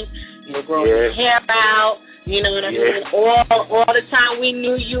transformation. You were growing your hair out, you know what I mean? All the time we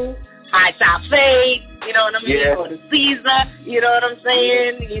knew you, high top fade, you know what I mean? Or the Caesar, you know what I'm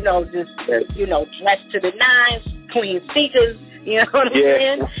saying? Just dressed to the nines, clean sneakers. You know what I'm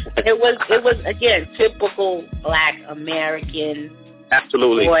saying? It was again typical Black American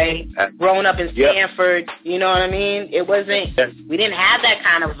boy growing up in Stanford. You know what I mean? It wasn't. We didn't have that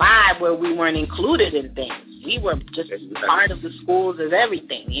kind of vibe where we weren't included in things. We were just part of the schools as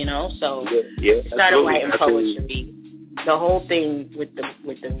everything. So started writing poetry. The whole thing with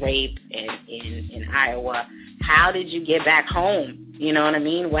the rape in Iowa. How did you get back home? You know what I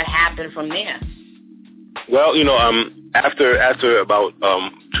mean? What happened from there? Well, after about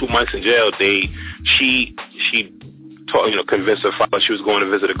 2 months in jail, she convinced her father she was going to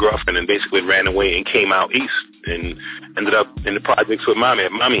visit a girlfriend, and basically ran away and came out east. and ended up in the projects with Mommy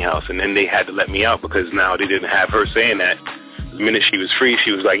at Mommy House. And then they had to let me out because now they didn't have her saying that. The minute she was free,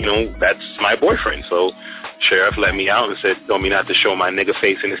 she was like, that's my boyfriend. So Sheriff let me out and said, told me not to show my nigga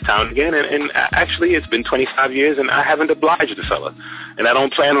face in this town again. And actually, it's been 25 years, and I haven't obliged the fella. And I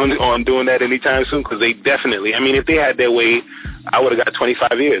don't plan on doing that anytime soon because they definitely, if they had their way, I would have got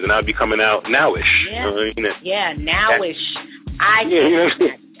 25 years, and I'd be coming out nowish. Yeah, nowish. I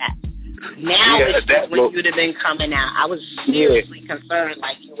can't that. Nowish when you'd have been coming out. I was seriously concerned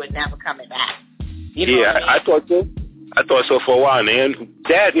like you were never coming back. You know what I mean? I thought so. I thought so for a while, and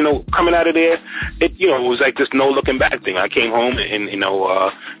Dad, coming out of there, it was like this no looking back thing. I came home, and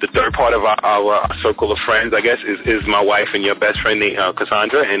the third part of our circle of friends, I guess, is my wife and your best friend,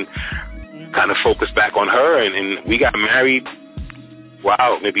 Cassandra, and kind of focused back on her, and we got married.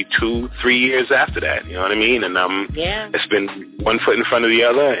 Wow, maybe 2-3 years after that, you know what I mean? And it's been one foot in front of the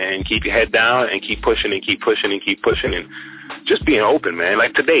other, and keep your head down, and keep pushing, and keep pushing, and keep pushing, and just being open, man.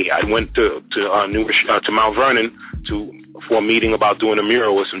 Like today, I went to Mount Vernon for a meeting about doing a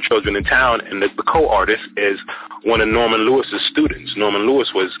mural with some children in town, and the co-artist is one of Norman Lewis's students. Norman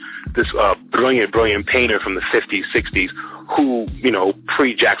Lewis was this brilliant painter from the 50s, 60s, who,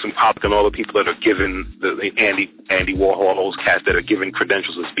 pre-Jackson Pollock and all the people that are given, the Andy Warhol, those cats that are given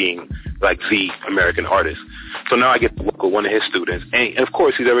credentials as being like the American artist. So now I get to work with one of his students, and of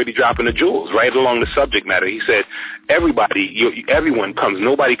course he's already dropping the jewels right along the subject matter. He said, everyone comes,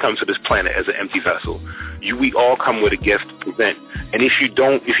 nobody comes to this planet as an empty vessel. We all come with a gift to present, and if you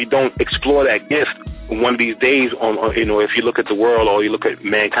don't explore that gift, one of these days, if you look at the world or you look at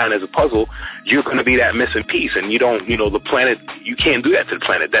mankind as a puzzle, you're going to be that missing piece, and the planet, you can't do that to the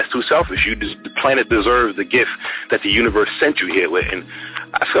planet. That's too selfish. The planet deserves the gift that the universe sent you here with, and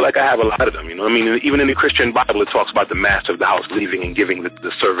I feel like I have a lot of them. Even in the Christian Bible, it talks about the master of the house leaving and giving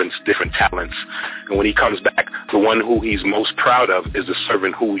the servants different talents, and when he comes back, the one who he's most proud of is the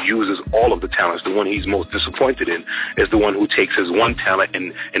servant who uses all of the talents. The one he's most disappointed in is the one who takes his one talent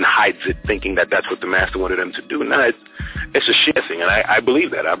and hides it, thinking that that's what the master wanted them to do. No, it's a share thing, and I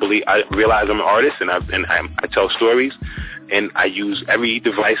believe that. I realize I'm an artist, and I tell stories, and I use every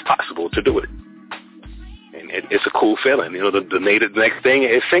device possible to do it. And it's a cool feeling. The next thing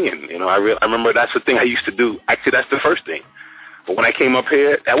is singing. I remember that's the thing I used to do. Actually, that's the first thing. But when I came up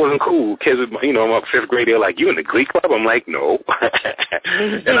here, that wasn't cool. Kids, I'm up 5th grade, they're like, you in the Glee Club? I'm like, no.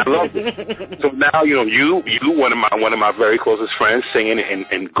 And I loved it. So now, you, one of my very closest friends, singing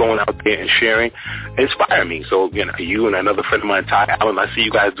and going out there and sharing, inspire me. So, you and another friend of mine, Ty Allen, I see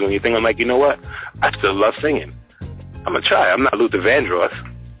you guys doing your thing. I'm like, you know what? I still love singing. I'm going to try. I'm not Luther Vandross.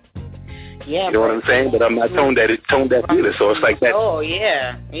 Yeah, you know what I'm saying? But I'm not tone deaf either, so it's like that. Oh,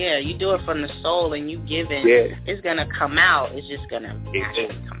 yeah. You do it from the soul, and you give it. Yeah. It's going to come out. It's just going to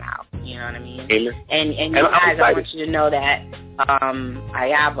naturally come out. You know what I mean? Amen. And you guys, I want you to know that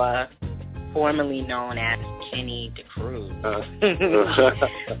Iyaba, formerly known as Kenny the Cruz,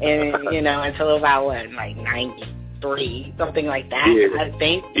 and, until about, 93, something like that, I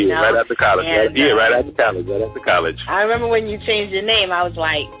think. Right after college. And, right after college. I remember when you changed your name, I was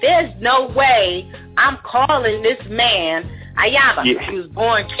like, there's no way I'm calling this man Iyaba. If he was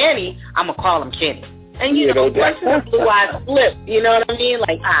born Kenny, I'm going to call him Kenny. And, once the blue eyes flip, you know what I mean?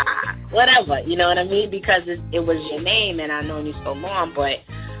 Like, whatever, you know what I mean? Because it was your name, and I've known you so long, but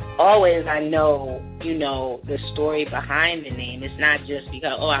always I know, the story behind the name. It's not just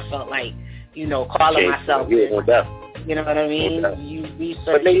because, I felt like, calling myself. You know what I mean? You research.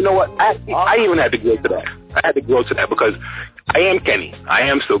 But then you know what? I even had to grow to that. I had to grow to that because I am Kenny. I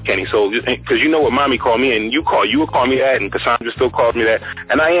am still Kenny. So, because what Mommy called me, and you would call me that, and Cassandra still calls me that,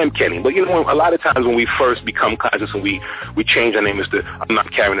 and I am Kenny. But a lot of times when we first become conscious and we change our name, I'm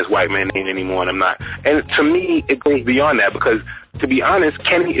not carrying this white man name anymore, and I'm not. And to me, it goes beyond that because, to be honest,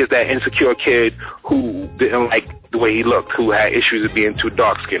 Kenny is that insecure kid who didn't like the way he looked, who had issues of being too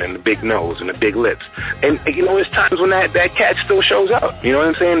dark-skinned and the big nose and the big lips. And, there's times when that cat still shows up. You know what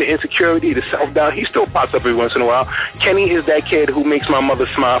I'm saying? The insecurity, the self-doubt, he still pops up every once in a while. Kenny is that kid who makes my mother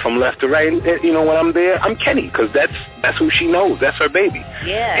smile from left to right. And, when I'm there, I'm Kenny because that's who she knows. That's her baby.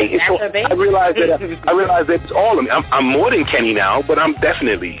 Yeah, that's her baby. I realize that it's all of me. I'm more than Kenny now, but I'm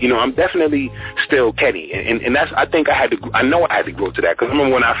definitely still Kenny. And that's, I know I had to grow to that because I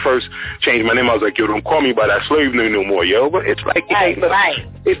remember when I first changed my name, I was like, yo, don't call me by that slave name no more, yo. But it's like,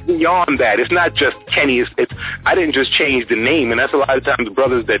 it's beyond that. It's not just Kenny. I didn't just change the name, and that's a lot of times the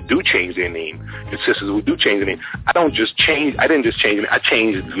brothers that do change their name and sisters who do change their name. I didn't just change it. I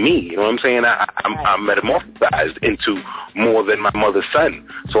changed me. You know what I'm saying? I'm metamorphosized into more than my mother's son.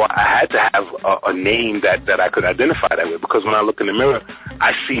 So I had to have a name that I could identify that with because when I look in the mirror,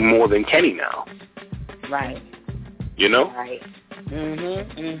 I see more than Kenny now. Right. you know? Right.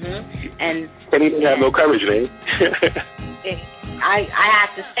 And he didn't have no courage, man. I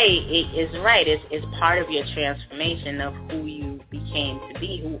have to say, it is right. It's part of your transformation of who you became to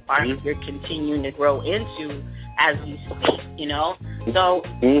be, who you're continuing to grow into as you speak, you know? So,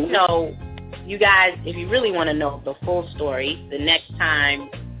 you guys, if you really want to know the full story, the next time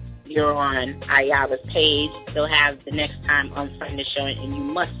you're on Iyaba's page, they'll have the next time unFramed show, and you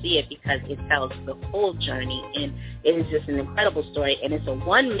must see it because it tells the full journey, and it is just an incredible story, and it's a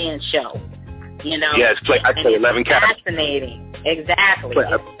one-man show, you know? Yeah, I play 11 characters. Fascinating. Exactly.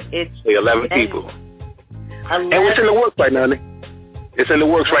 It's 11 people. And it's in the works right now, Nick. It's in the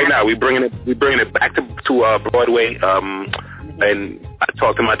works right now. We're bringing it back to Broadway. And I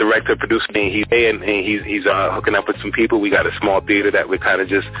talked to my director, producer, and he's hooking up with some people. We got a small theater that we're kind of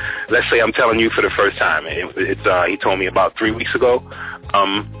just, let's say I'm telling you for the first time. He told me about 3 weeks ago.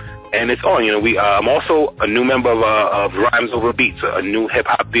 And it's on. You know, I'm also a new member of Rhymes Over Beats, a new hip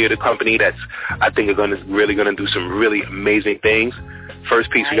hop theater company that's I think are really gonna do some really amazing things. First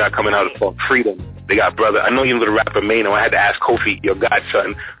piece we got coming out is called Freedom. They got brother. I know you know the rapper Maino. I had to ask Kofi, your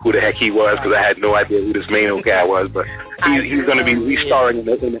godson, who the heck he was because I had no idea who this Maino guy was. But he's going to be starring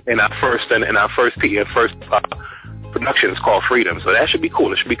in our first production. It's called Freedom. So that should be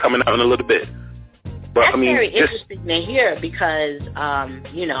cool. It should be coming out in a little bit. But that's very interesting to hear because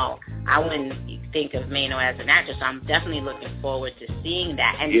you know, I wouldn't think of Maino as an actor, so I'm definitely looking forward to seeing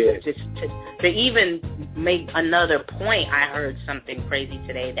that. And just to even make another point, I heard something crazy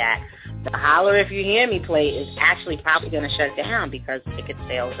today that the Holler If You Hear Me play is actually probably going to shut down because ticket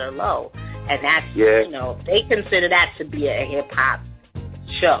sales are low. And that's, you know, they consider that to be a hip-hop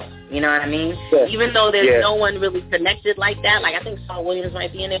show. You know what I mean? Yeah. Even though there's no one really connected like that. Like, I think Saul Williams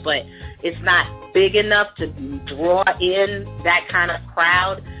might be in it, but it's not big enough to draw in that kind of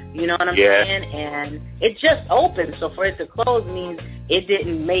crowd. You know what I'm saying? And it just opened, so for it to close means it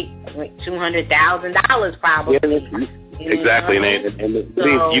didn't make like $200,000 probably. Yeah, exactly, man. And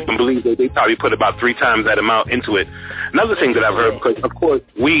you can believe they probably put about 3 times that amount into it. Another thing that I've heard, because of course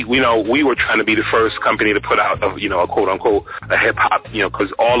we were trying to be the first company to put out a quote unquote a hip hop, you know,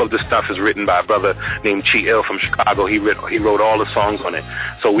 because all of the stuff is written by a brother named Chi from Chicago. He wrote all the songs on it.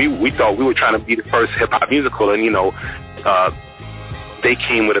 So we thought we were trying to be the first hip hop musical, and you know. They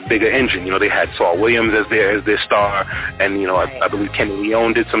came with a bigger engine. You know, they had Saul Williams as their star, and you know, I believe Kenny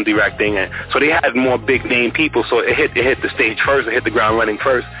Leon did some directing, and so they had more big name people. So it hit the stage first, it hit the ground running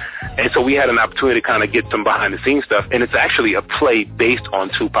first, and so we had an opportunity to kind of get some behind the scenes stuff. And it's actually a play based on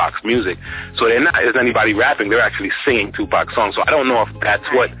Tupac's music. So they're not as anybody rapping; they're actually singing Tupac's songs. So I don't know if that's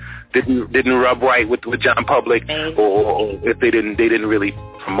what didn't rub right with John Public, or if they didn't really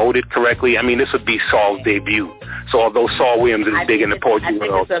promote it correctly. I mean, this would be Saul's debut. So although Saul Williams is big in the poetry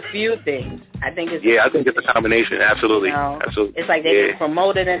world, it's a few things. I think it's a combination. Absolutely, you know, absolutely. It's like they didn't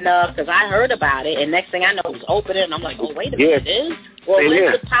promote it enough because I heard about it, and next thing I know, it was opening, and I'm like, oh wait a minute,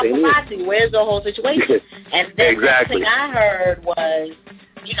 where's the paparazzi? Where's the whole situation? And then the next thing I heard was,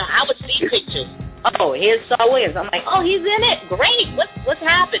 you know, I would see pictures. Oh, here's Saul Williams. I'm like, oh, he's in it. Great. What's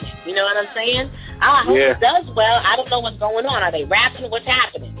happening? You know what I'm saying? I hope it does well. I don't know what's going on. Are they rapping? What's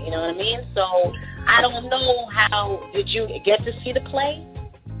happening? You know what I mean? So I don't know how. Did you get to see the play?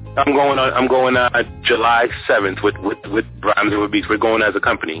 I'm going on July 7th with Rhymes Over Beats. We're going as a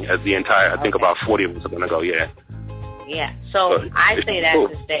company, as the entire. I think about 40 of us are going to go. Yeah. Yeah. So I say that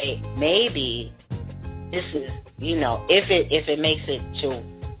to say maybe this is, you know, if it makes it to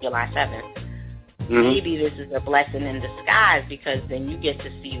July 7th. Maybe this is a blessing in disguise because then you get to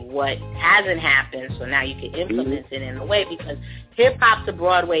see what hasn't happened, so now you can implement it in a way, because hip-hop to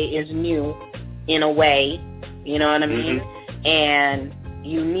Broadway is new in a way, you know what I mean? And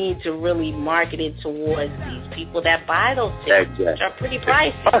you need to really market it towards these people that buy those tickets, which are pretty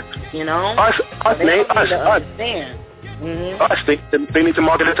pricey, you know? Us. Us, they need to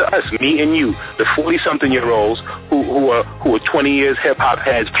market it to us, me and you, the 40-something-year-olds who are 20 years hip-hop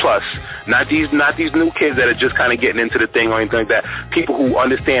heads plus, not these new kids that are just kind of getting into the thing or anything like that. People who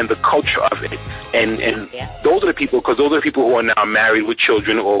understand the culture of it, and those are the people, because those are the people who are now married with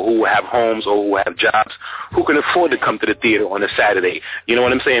children, or who have homes, or who have jobs, who can afford to come to the theater on a Saturday. You know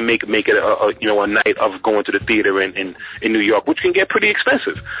what I'm saying? Make it a night of going to the theater in New York, which can get pretty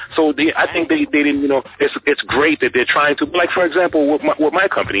expensive. So I think they didn't. You know, it's great that they're trying to, like, for example, with my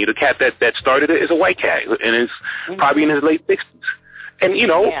company, the cat that started it is a white cat, and is probably in his late 60s. And, you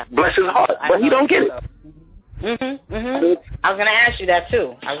know, bless his heart, but he don't get it. I was going to ask you that,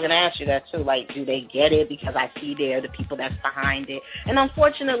 too. Like, do they get it? Because I see the people that's behind it. And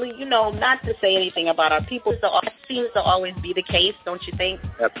unfortunately, you know, not to say anything about our people, so it seems to always be the case, don't you think?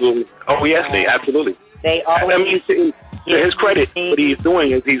 Absolutely. Oh, yes, absolutely. They always. I mean, to his credit, what he's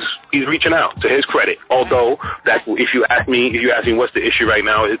doing is he's reaching out. To his credit, although that if you ask me what's the issue right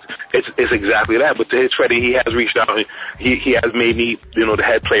now, it's exactly that. But to his credit, he has reached out. And he has made me, the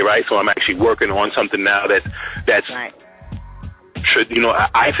head playwright. So I'm actually working on something now that's right. Should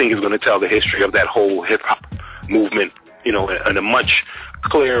I think is going to tell the history of that whole hip hop movement, in a much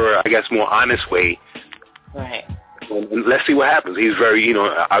clearer, I guess, more honest way. Right. And let's see what happens. He's very,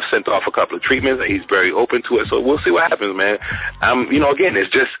 I've sent off a couple of treatments. He's very open to it. So we'll see what happens, man. Again,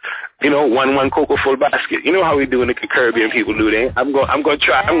 it's just, one cocoa full basket. You know how we do in the Caribbean people do that. I'm going to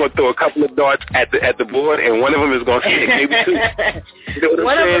try. I'm going to throw a couple of darts at the board, and one of them is going to stick. Maybe two.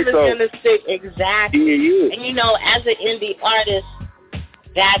 One of them is going to stick, exactly. Yeah. And as an indie artist,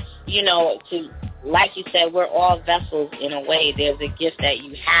 that's to. Like you said, we're all vessels in a way. There's a gift that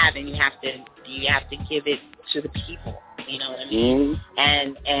you have, and you have to give it to the people. You know what I mean?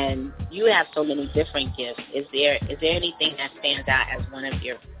 Mm-hmm. And you have so many different gifts. Is there anything that stands out as one of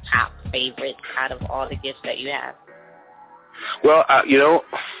your top favorites out of all the gifts that you have? Well, I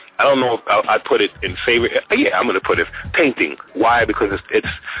don't know if I'd put it in favorite. Yeah, I'm going to put it painting. Why? Because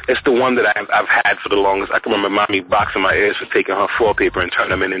it's the one that I've had for the longest. I can remember Mommy boxing my ears for taking her foil paper and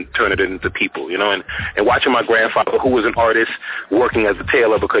turning it into people, and watching my grandfather, who was an artist, working as a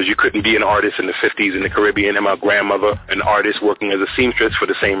tailor because you couldn't be an artist in the 50s in the Caribbean, and my grandmother, an artist, working as a seamstress for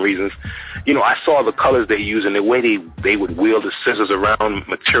the same reasons. I saw the colors they use and the way they would wield the scissors around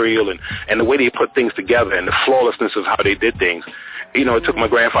material and the way they put things together and the flawlessness of how they did things. It took my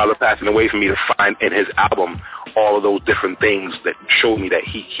grandfather passing away for me to find in his album all of those different things that showed me that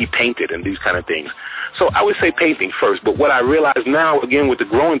he painted and these kind of things. So I would say painting first. But what I realize now, again, with the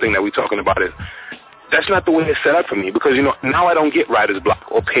growing thing that we're talking about is that's not the way it's set up for me because, now I don't get writer's block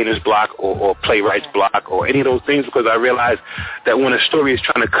or painter's block or playwright's block or any of those things because I realize that when a story is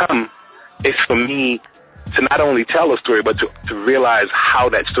trying to come, it's for me to not only tell a story, but to realize how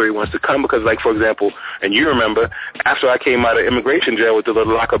that story wants to come. Because, like, for example, and you remember, after I came out of immigration jail with the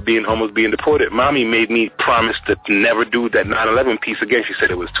little lockup almost being deported, Mommy made me promise to never do that 9/11 piece again. She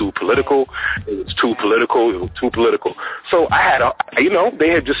said it was too political. So I had,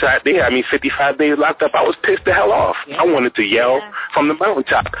 they had me 55 days locked up. I was pissed the hell off. Yeah. I wanted to yell from the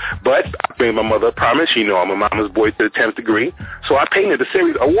mountaintop. But I made my mother a promise. I'm a mama's boy to the 10th degree. So I painted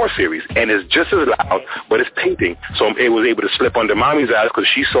a war series, and it's just as loud, but it's painting. So it was able to slip under Mommy's eyes because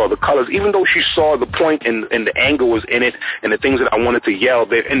she saw the colors, even though she saw the point and the angle was in it and the things that I wanted to yell,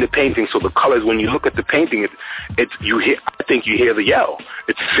 they're in the painting. So the colors, when you look at the painting, I think you hear the yell.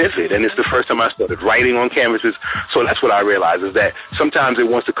 It's vivid, and it's the first time I started writing on canvases. So that's what I realized is that sometimes it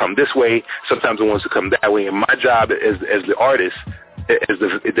wants to come this way, sometimes it wants to come that way. And my job as the artist,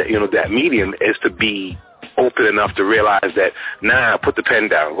 that medium is to be open enough to realize that, put the pen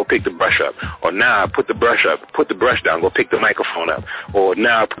down, go pick the brush up, or put the brush up, put the brush down, go pick the microphone up, or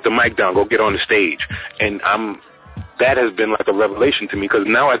put the mic down, go get on the stage. And that has been like a revelation to me because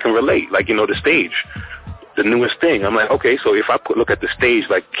now I can relate, like, the stage, the newest thing. I'm like, okay, so if I look at the stage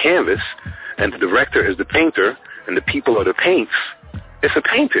like canvas and the director is the painter and the people are the paints, it's a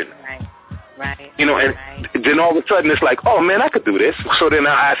painting. Right. And then all of a sudden it's like, oh man, I could do this. So then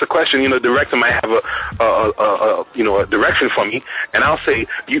I ask a question. The director might have a direction for me, and I'll say,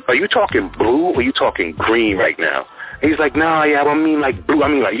 are you talking blue or are you talking green right now? And he's like, no, yeah, I mean like blue. I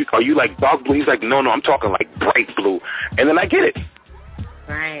mean like, are you like dark blue? He's like, no, I'm talking like bright blue. And then I get it.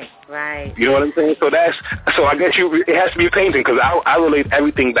 Right. You know what I'm saying? So I guess it has to be painting because I relate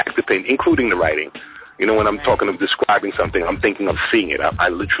everything back to painting, including the writing. When I'm talking of describing something, I'm thinking of seeing it. I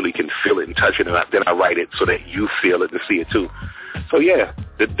literally can feel it and touch it, and then I write it so that you feel it and see it too. So yeah,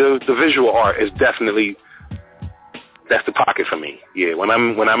 the visual art is definitely, that's the pocket for me. Yeah, when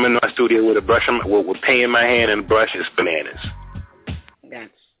I'm in my studio with a brush, with paint in my hand and a brush, it's bananas.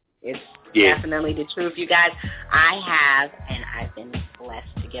 It's definitely the truth, you guys. I've been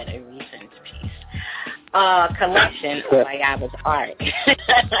blessed to get a recent piece. Collection of Iyaba's art.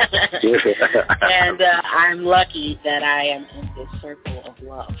 And I'm lucky that I am in this circle of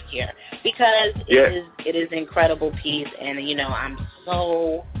love here because it is an incredible piece, and I'm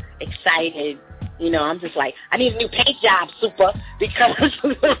so excited. I'm just like, I need a new paint job, super, because I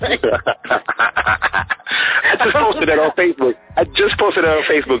just posted that on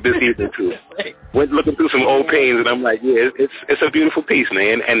Facebook. This evening too. Went looking through some old paintings, and I'm like, yeah, it's a beautiful piece,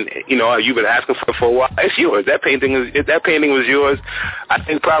 man. And you've been asking for a while. It's yours. That painting was yours. I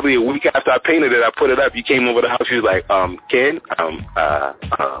think probably a week after I painted it, I put it up. You came over the house. You was like, Ken,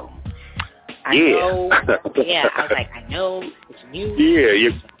 I know. Yeah, I was like, I know it's you.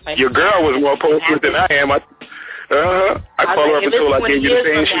 Yeah, your girl was more posted than I am. I called her up and told her I gave you the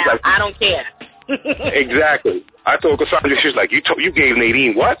same. She's like, I don't care. Exactly. I told Cassandra, she's like, you gave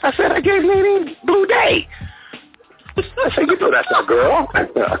Nadine what? I said, I gave Nadine Blue Day. I said, you know that's our girl.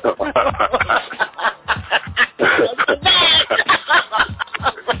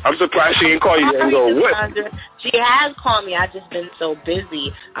 I'm surprised she didn't call you and go, what? Cassandra. She has called me. I've just been so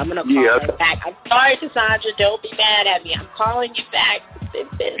busy. I'm going to call her back. I'm sorry, Cassandra. Don't be mad at me. I'm calling you back. It's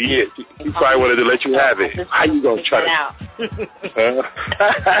been busy. Yeah, she probably wanted to let you have it. How you going to try to...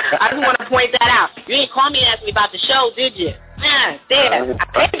 I just want to point that out. You didn't call me and ask me about the show, did you? There.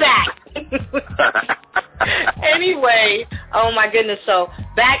 I came back. Anyway, oh my goodness. So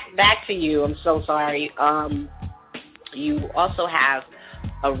back to you. I'm so sorry. You also have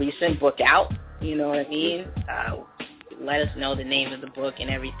a recent book out, you know what I mean? Let us know the name of the book and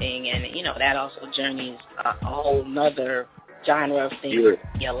everything, and you know that also journeys a whole nother genre of things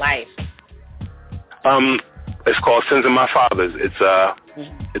in your life. It's called Sins of My Fathers.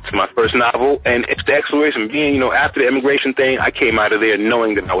 It's my first novel, and it's the exploration. Being, you know, after the immigration thing, I came out of there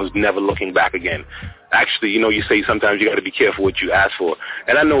knowing that I was never looking back again. Actually, you know, you say sometimes you got to be careful what you ask for.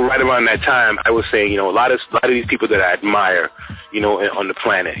 And I know right around that time, I was saying, you know, a lot of these people that I admire, you know, on the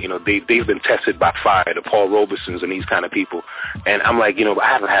planet, you know, they've been tested by fire, the Paul Robesons and these kind of people. And I'm like, you know, I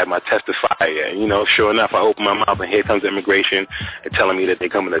haven't had my test of fire yet. And, you know, sure enough, I open my mouth and here comes immigration and telling me that they're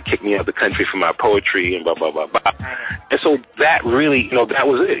coming to kick me out of the country for my poetry and blah, blah, blah, blah. And so that really, you know, that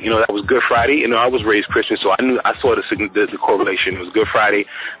was it. You know, that was Good Friday. You know, I was raised Christian, so I saw the correlation. It was Good Friday.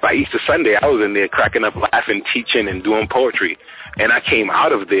 By Easter Sunday, I was in there cracking up, laughing, teaching, and doing poetry. And I came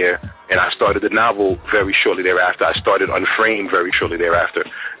out of there, and I started the novel very shortly thereafter. I started unFramed very shortly thereafter.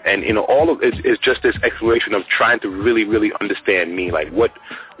 And, you know, all of it is just this exploration of trying to really, really understand me. Like, what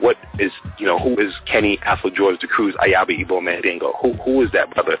is, you know, who is Kenny Afro George de Cruz Iyaba Ibo Mandingo? Who is that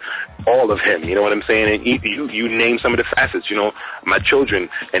brother? All of him, you know what I'm saying? And you name some of the facets, you know, my children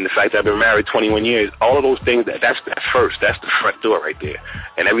and the fact that I've been married 21 years, all of those things, that's first. That's the front door right there.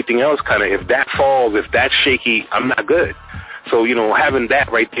 And everything else kind of, if that falls, if that's shaky, I'm not good. So, you know, having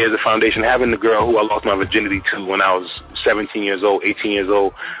that right there as a foundation, having the girl who I lost my virginity to when I was 17 years old, 18 years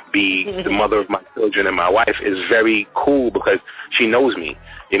old, be the mother of my children and my wife is very cool because she knows me.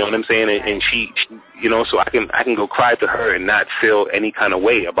 You know what I'm saying? And she you know, so I can go cry to her and not feel any kind of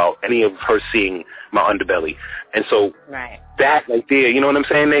way about any of her seeing my underbelly. And so that right there, you know what I'm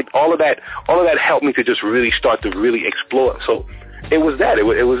saying? All of that helped me to just really start to really explore. So it was that. It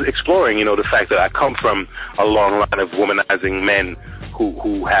was exploring, you know, the fact that I come from a long line of womanizing men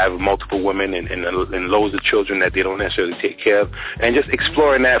who have multiple women and loads of children that they don't necessarily take care of, and just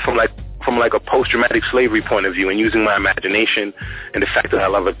exploring that from like a post-traumatic slavery point of view, and using my imagination and the fact that I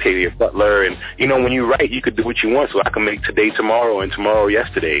love Octavia Butler. And, you know, when you write, you could do what you want, so I can make today tomorrow and tomorrow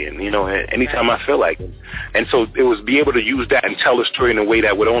yesterday, and, you know, anytime I feel like it. And so it was be able to use that and tell a story in a way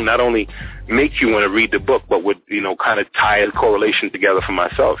that would not only make you want to read the book, but would, you know, kind of tie a correlation together for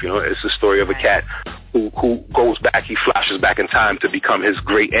myself. You know, it's the story of a cat who goes back, he flashes back in time to become his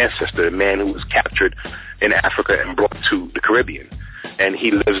great ancestor, a man who was captured in Africa and brought to the Caribbean. And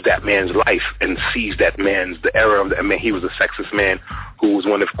he lives that man's life and sees that the era of that man. He was a sexist man who was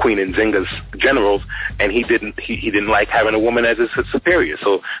one of Queen Nzinga's generals, and he didn't like having a woman as his superior.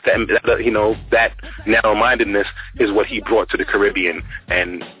 So that you know, that narrow-mindedness is what he brought to the Caribbean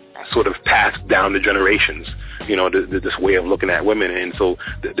and sort of passed down the generations, you know, this way of looking at women. And so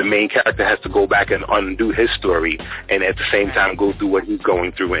the main character has to go back and undo his story and at the same time go through what he's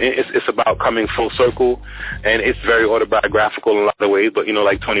going through. And it's about coming full circle, and it's very autobiographical in a lot of ways. But, you know,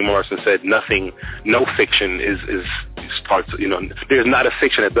 like Toni Morrison said, no fiction starts, you know, there's not a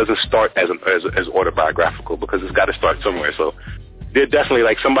fiction that doesn't start as autobiographical, because it's got to start somewhere. So they're definitely,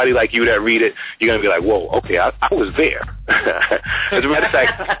 like, somebody like you that read it, you're going to be like, whoa, okay, I was there. As a matter of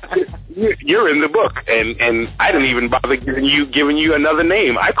fact, you're in the book, and I didn't even bother giving you another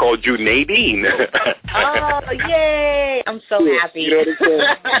name. I called you Nadine. Oh, yay! I'm so happy. You know what I'm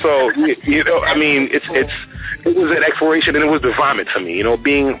saying? So, you know, I mean, it was an exploration, and it was the vomit for me. You know,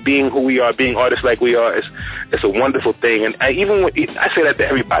 being who we are, being artists like we are, it's a wonderful thing. And I say that to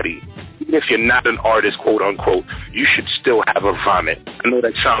everybody. Even if you're not an artist, quote unquote, you should still have a vomit. I know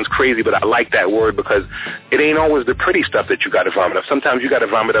that sounds crazy, but I like that word because it ain't always the pretty stuff that you got to vomit up. Sometimes you got to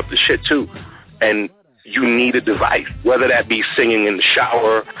vomit up the shit too. And you need a device, whether that be singing in the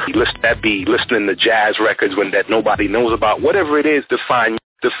shower, that be listening to jazz records that nobody knows about, whatever it is, to find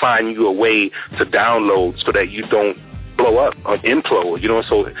you a way to download so that you don't blow up or implode, you know.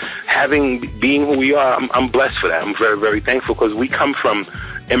 So being who we are, I'm blessed for that. I'm very, very thankful, because we come from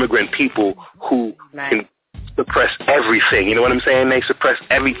immigrant people who can suppress everything, you know what I'm saying? They suppress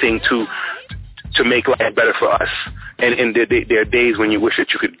everything to to make life better for us. And there are days when you wish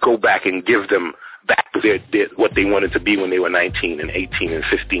that you could go back and give them back what they wanted to be when they were 19 and 18 and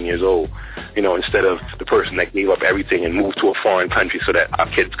 15 years old, instead of the person that gave up everything and moved to a foreign country so that our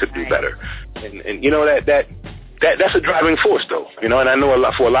kids could do better. And that's a driving force, though, and I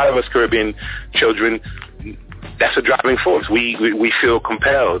know for a lot of us Caribbean children, that's a driving force. We feel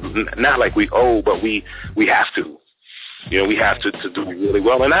compelled, not like we owe, but we have to. We have to do really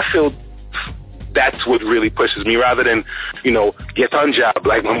well. And I feel that's what really pushes me, rather than, get on job,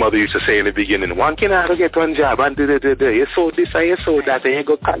 like my mother used to say in the beginning. One can I get on job and you saw this and you saw that and you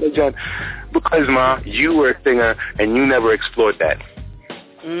go college on. Because, Ma, you were a singer and you never explored that.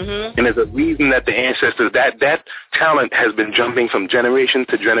 Mm-hmm. And there's a reason that the ancestors, that talent has been jumping from generation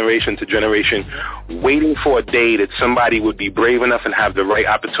to generation to generation, waiting for a day that somebody would be brave enough and have the right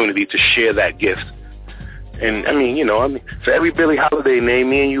opportunity to share that gift. And for every Billie Holiday name,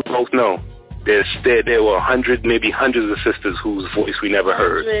 me and you both know, there were maybe hundreds of sisters whose voice we never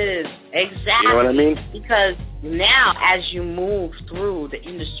heard. Exactly. You know what I mean? Because now, as you move through the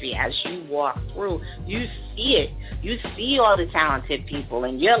industry, as you walk through, you see it. You see all the talented people,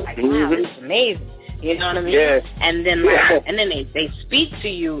 and you're like, wow, this is amazing. You know what I mean? Yeah. And then, and then they speak to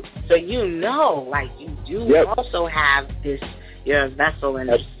you, so you do also have this. You're a vessel, and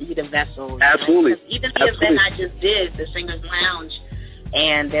you see the vessel. Absolutely. Even the event I just did, the Singers Lounge,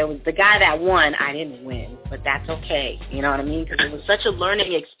 and there was the guy that won. I didn't win, but that's okay. You know what I mean? Because it was such a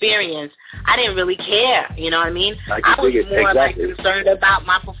learning experience. I didn't really care. You know what I mean? I was more concerned about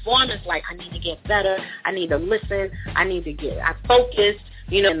my performance. Like, I need to get better. I need to listen. I focused.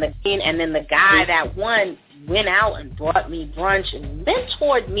 And then the guy that won went out and brought me brunch and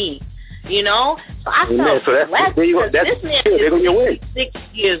mentored me. So I felt blessed because this man is 66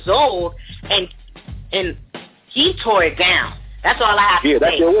 years old, and he tore it down. That's all I have to say.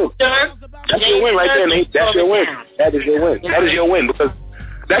 That's your win. That's your win right there, Nate. That's your win. That is your win. That is your win, because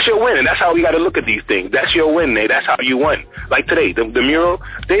that's your win, and that's how we got to look at these things. That's your win, Nate. That's how you won. Like today, the mural,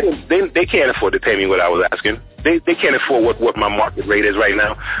 they can't afford to pay me what I was asking. They can't afford what my market rate is right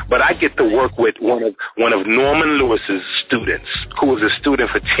now. But I get to work with one of Norman Lewis's students, who was a student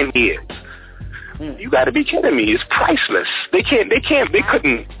for 10 years. You got to be kidding me. It's priceless. They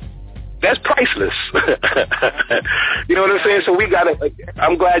couldn't. That's priceless. You know what I'm saying? So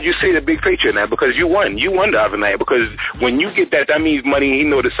I'm glad you see the big picture now, because you won. You won the other night, because when you get that means money, he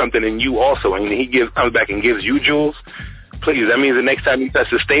noticed something in you also, and he comes back and gives you jewels. Please, that means the next time you touch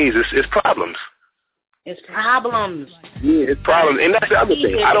the stage, it's problems. It's problems. Yeah, it's problems. And that's the other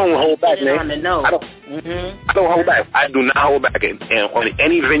thing. I don't hold back, man. I don't hold back. I do not hold back. And on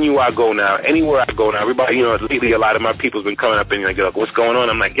any venue I go now, anywhere I go now, everybody, lately a lot of my people's been coming up and like, what's going on?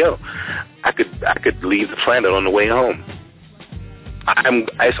 I'm like, I could leave the planet on the way home.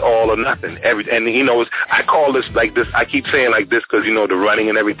 It's all or nothing. I call this like this. I keep saying like this because, the running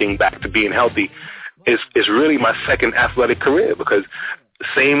and everything back to being healthy is really my second athletic career, because the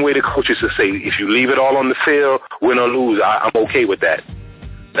same way the coaches would say, if you leave it all on the field, win or lose, I'm okay with that.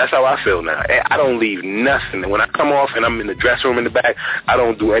 That's how I feel now. I don't leave nothing. When I come off and I'm in the dressing room in the back, I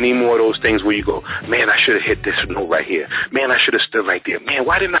don't do any more of those things where you go, man, I should have hit this note right here. Man, I should have stood right there. Man,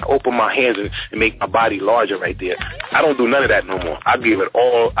 why didn't I open my hands and make my body larger right there? I don't do none of that no more. I leave it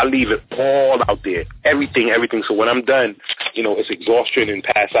all out there. Everything. So when I'm done, it's exhaustion and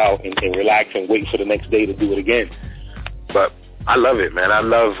pass out and relax and wait for the next day to do it again. But I love it, man. I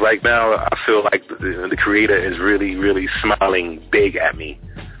love right now. I feel like the Creator is really, really smiling big at me.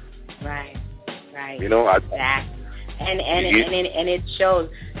 Right. Exactly. And it shows,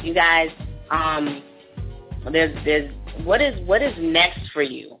 you guys. There's what is next for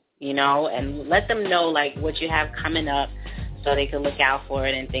you, and let them know like what you have coming up, so they can look out for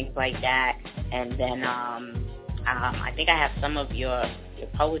it and things like that. And then I think I have some of your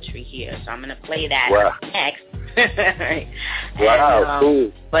poetry here, so I'm gonna play that next. Wow,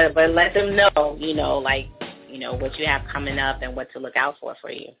 cool. But let them know, what you have coming up and what to look out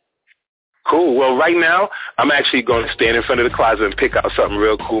for you. Cool. Well, right now, I'm actually going to stand in front of the closet and pick out something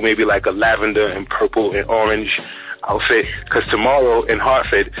real cool, maybe like a lavender and purple and orange outfit, because tomorrow in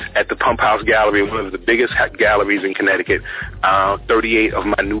Hartford at the Pump House Gallery, one of the biggest galleries in Connecticut, 38 of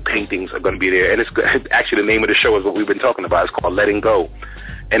my new paintings are going to be there. And it's actually the name of the show is what we've been talking about. It's called Letting Go.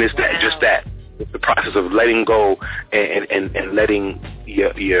 And it's just that. It's the process of letting go and letting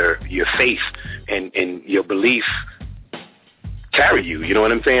your faith and your belief carry you. You know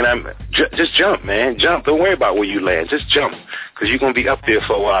what I'm saying? Just jump, man. Jump. Don't worry about where you land. Just jump, because you're going to be up there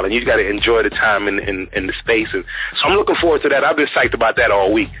for a while, and you got to enjoy the time in the space. And so I'm looking forward to that. I've been psyched about that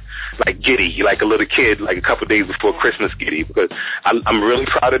all week. Like giddy, like a little kid, like a couple of days before Christmas giddy, because I'm really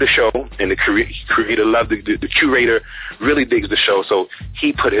proud of the show, and the creator loved the curator really digs the show, so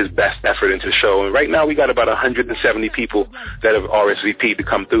he put his best effort into the show. And right now we got about 170 people that have RSVP'd to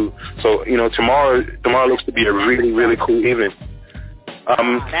come through. So, you know, tomorrow looks to be a really, really cool evening.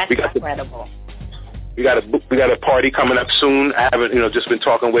 That's incredible. We got a party coming up soon. I haven't, just been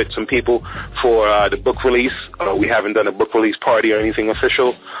talking with some people for the book release. We haven't done a book release party or anything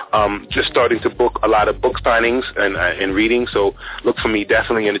official. Just starting to book a lot of book signings and reading. So look for me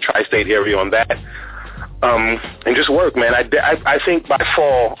definitely in the tri-state area on that. And just work, man. I think by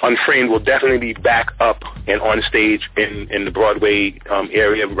fall, unFramed will definitely be back up and on stage in the Broadway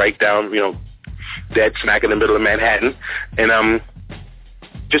area, right down, dead smack in the middle of Manhattan. And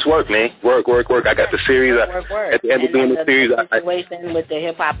just work, man. Work. I got the series. Work. At the end of doing the series, situation with the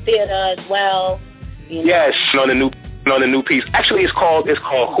hip hop theater as well. Yes, on the new piece. Actually, it's called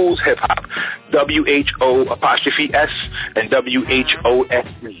Who's Hip Hop? WHO''S and WHOS'.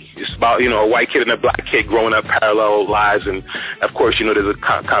 It's about a white kid and a black kid growing up parallel lives, and of course there's a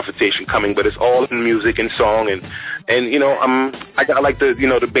confrontation coming, but it's all in music and song, and I got like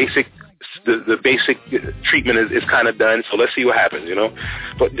the basic. The basic treatment is kind of done, so let's see what happens,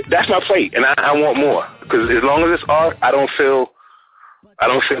 But that's my plate, and I want more, because as long as it's art, I don't feel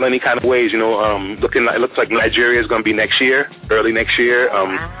any kind of ways, it looks like Nigeria is going to be early next year.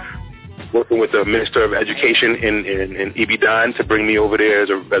 Working with the Minister of Education in Ibadan to bring me over there as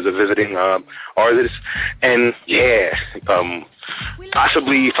a visiting artist, and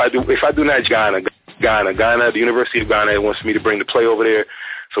possibly if I do not Ghana, the University of Ghana wants me to bring the play over there.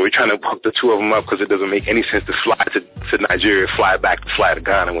 So we're trying to hook the two of them up, because it doesn't make any sense to fly to Nigeria, fly to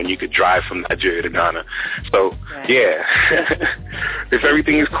Ghana when you could drive from Nigeria to Ghana. So, if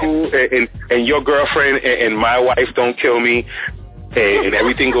everything is cool and your girlfriend and my wife don't kill me and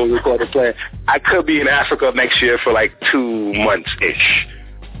everything goes according to plan, I could be in Africa next year for like 2 months-ish.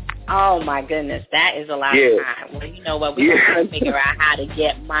 Oh, my goodness. That is a lot of time. Well, you know what? We're going to figure out how to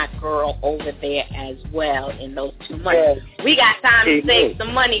get my girl over there as well in those 2 months. We got time to save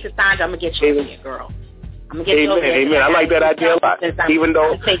some money, Cassandra. I'm going to get you over here, girl. I'm going to get you over there. Amen. I like that idea a lot. Even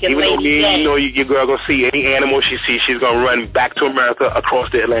though your girl going to see any animal she sees, she's going to run back to America across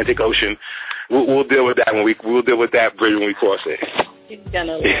the Atlantic Ocean. We'll deal with that we'll deal with that bridge when we cross it. She's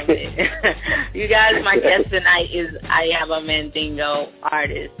gonna love it. You guys, my guest tonight is Iyaba Mandingo,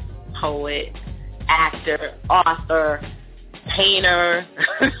 artist, poet, actor, author, painter,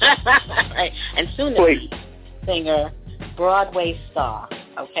 right? And soon to be singer, Broadway star.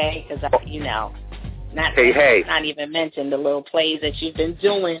 Okay, because not even mention the little plays that you've been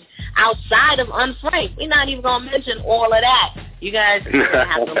doing outside of unFramed. We're not even gonna mention all of that. You guys are gonna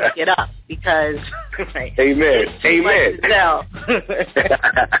have to look it up, because Amen. Much to tell.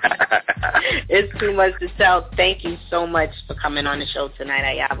 It's too much to tell. Thank you so much for coming on the show tonight,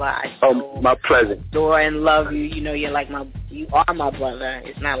 Iyaba. My pleasure. Adore and love you. You are my brother.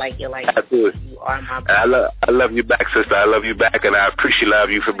 It's not like you're like Absolutely. You are my brother. I love you back, sister. I love you back, and I appreciate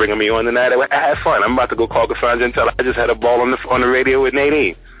you for bringing me on tonight. I had fun. I'm about to go call Cassandra and tell her I just had a ball on the radio with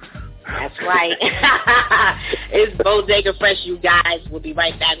Nadine. That's right. It's Bodega Fresh, you guys. We'll be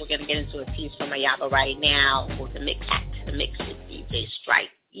right back. We're going to get into a piece from Iyaba right now with the mix with DJ Strike.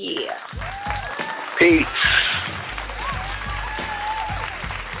 Yeah. Peace.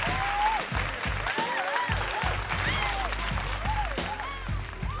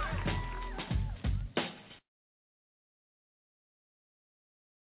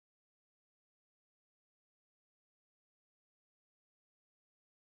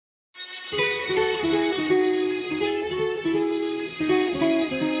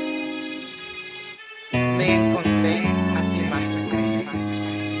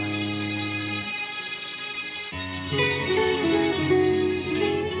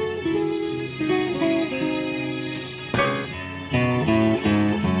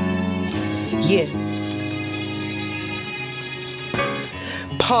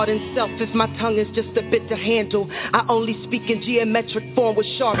 Pardon self if my tongue is just a bit to handle. I only speak in geometric form with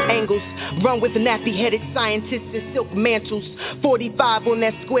sharp angles. Run with nappy-headed scientists in silk mantles. 45 on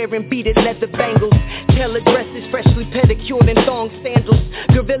that square and beaded leather bangles. Tailored dresses freshly pedicured in thong sandals.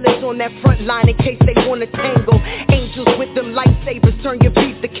 Gorillas on that front line in case they wanna tangle. Angels with them lightsabers turn your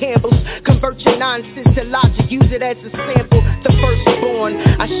beef to Campbell's. Convert your nonsense to logic, use it as a sample. The firstborn,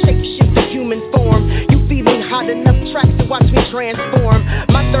 I shape-shift the human form. You feeling hot enough tracks to watch me transform.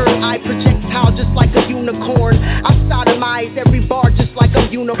 My third eye projects how ball just like a unicorn. I sodomize every bar just like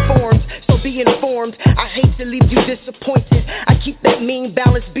I'm uniformed. So be informed, I hate to leave you disappointed. I keep that mean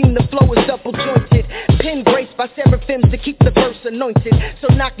balance beam, the flow is double jointed. Pen graced by seraphims to keep the verse anointed.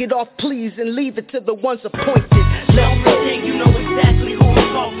 So knock it off please and leave it to the ones appointed. Don't pretend you know exactly who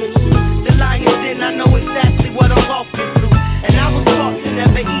I'm talking to. The lion's den, I know exactly what I'm walking through. And I was taught to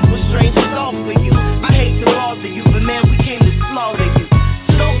never eat with strangers off for you. I hate to bother you, but man, we came to slaughter you.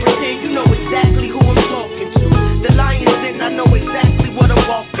 So don't pretend you know exactly who I'm talking to. The lion's den, I know exactly what I'm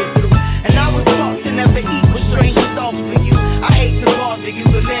walking through. And I was taught to never eat with strangers off for you. I hate to bother you,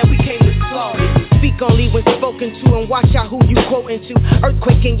 but man, we came to slaughter you. Speak only when spoken to and watch out who you quoting to.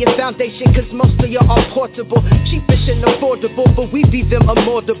 Earthquake in your foundation cause most of you are portable. Cheapish and affordable, but we be them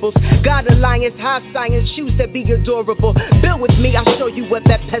immortables. God alliance, high science, shoes that be adorable. Build with me, I'll show you what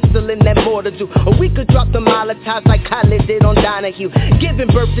that pestle and that mortar do. Or we could drop the Molotovs like Cate did on Donahue. Giving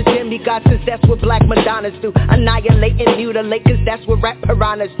birth to demigods cause that's what black Madonnas do. Annihilate and mutilate cause that's what rap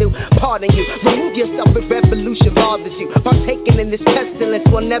piranhas do. Pardon you, remove yourself if revolution bothers you. Partaking in this pestilence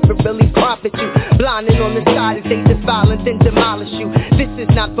will never really profit you. Blinding on the side as they defile and then demolish you. This is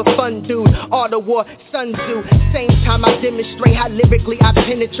not for fun, dude. Art of war, Sun Tzu. Same time I demonstrate how lyrically I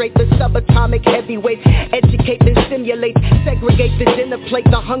penetrate the subatomic heavyweight. Educate and stimulate. Segregate the dinner plate.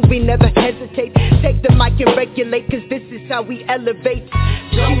 The hungry never hesitate. Take the mic and regulate, cause this is how we elevate.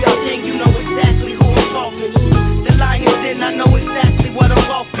 Don't pretend you know exactly who I'm talking to. The lion's den, I know exactly what I'm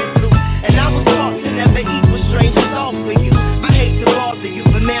walking through. And I was taught to never eat with strangers off for you. I hate to bother you,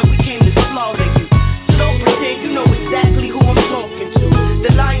 but man, we came to slaughter you. You know exactly who I'm talking to.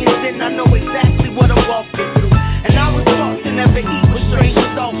 The lion's den, I know exactly what I'm walking through. And I was taught to never eat with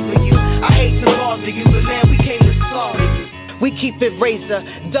strangers off for you. I hate to bother you, but man, we came to slaughter you. We keep it razor,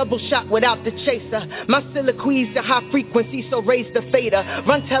 double shot without the chaser. My soliloquies are high frequency, so raise the fader.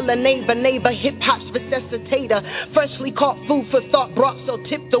 Run tell a neighbor, hip-hop's resuscitator. Freshly caught food for thought brought, so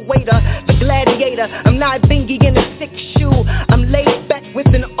tip the waiter. The gladiator, I'm not bingy in a sick shoe. I'm laid back with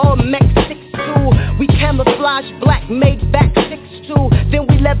an all-mech 6'2". We camouflage black, made back 6'2". Then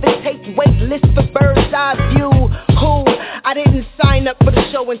we levitate, weightless for bird's eye view. Cool, I didn't sign up for the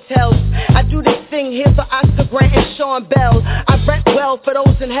show and tells. I do this thing here for Oscar Grant and Sean Bell. I rap well for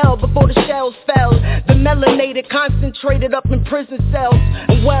those in hell before the shells fell. The melanated concentrated up in prison cells.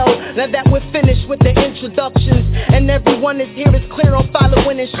 And well, now that we're finished with the introductions and everyone is here is clear on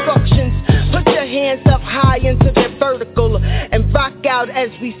following instructions, put your hands up high into their vertical and rock out as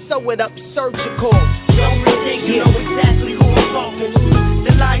we sew it up surgical. Don't pretend you know exactly who I'm talking to.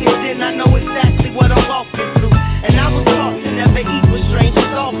 The lion's den, I know exactly what I'm walking through. And I was taught to never eat with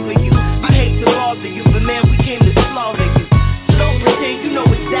strangers off for you. I hate to bother you, but man, we came to slaughter you. Don't pretend you know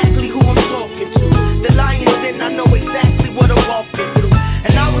exactly who I'm talking to. The lion's den, I know exactly what I'm walking through.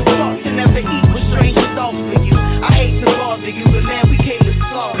 And I was taught to never eat with strangers off for you. I hate to bother you, but man, we came to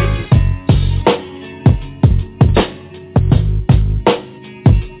slaughter you.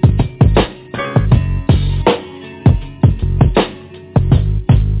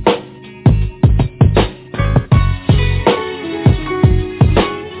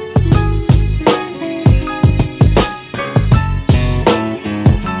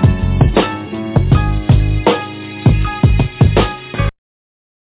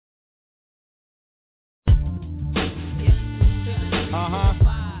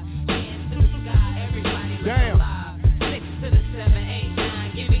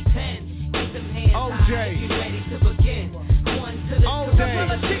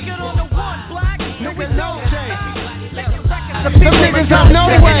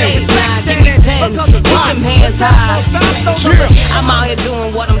 I'm out here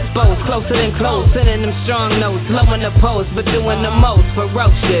doing what I'm supposed, closer than close, sending them strong notes, lowering the post, but doing the most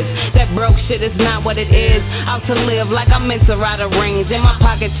ferocious. That broke shit is not what it is. Out to live like I'm meant to ride a range, and my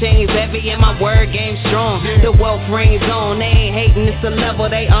pocket chains heavy and my word game strong. The wealth rings on, they ain't hating, it's the level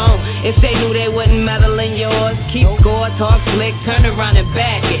they own. If they knew they wouldn't meddle in yours, keep score, talk slick, turn around and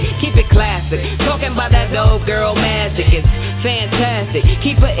back it, keep it classic. Talking about that dope girl magic, it's fantastic.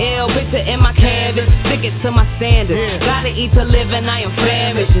 Keep an ill picture in my canvas, stick it to my standards. Gotta eat to live and I am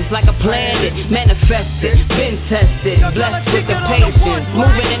famished, it's like a planet, manifested, been tested, blessed with the patience,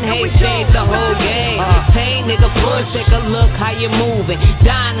 moving in hate, change the whole game. Hey nigga, push, take a look how you moving,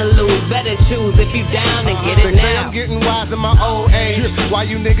 dying to lose, better choose if you down and get it now. I'm getting wise in my old age, while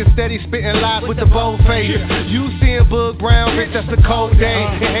you niggas steady spitting lies with the bold face. You seeing Boog Brown, bitch, that's the cold day.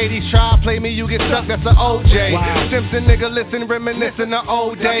 In Hades, try play me, you get stuck, that's the OJ. Simpson nigga, listen, reminiscing the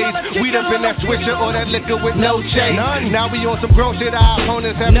old days. We done been that swisher or that liquor with no chase. Now we on some grown shit, our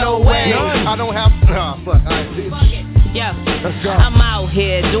opponents have no way. I don't have, fuck, Yeah, I'm out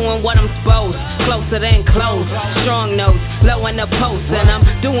here doing what I'm supposed, closer than close, strong notes, low in the post, and I'm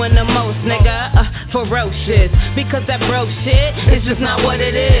doing the most, nigga, ferocious, because that broke shit is just not what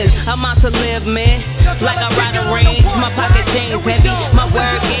it is. I'm out to live, man, like I ride a range, my pocket chains heavy, my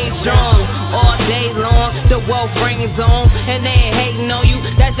word game strong, all day long, the wolf rings on, and they ain't hating on you,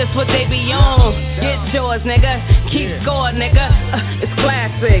 that's just what they be on. Get yours, nigga, keep score, nigga, it's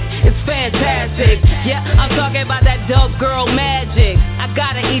classic, it's fantastic, yeah, I'm talking about that dope girl magic. I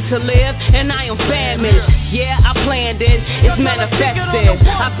gotta eat to live, and I am famished. Yeah, I planned it, it's manifested.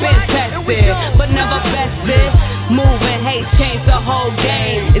 I've been tested, but never bested. Moving, hate, change the whole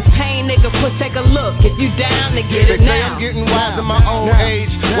game. It's pain, nigga, push, take a look. If you down to get it they say now. I'm getting wise in my own age.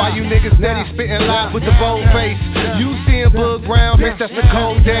 Why you niggas steady spitting lies with the bold face? You seeing Boog Brown, bitch, that's a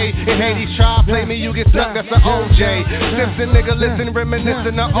cold day. In Hades, try play me, you get stuck, that's an OJ. Simpson, nigga, listen,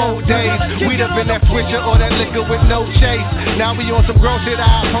 reminiscing the old days. We'd have been that switcher or that liquor with no chase. Now we on some grown shit,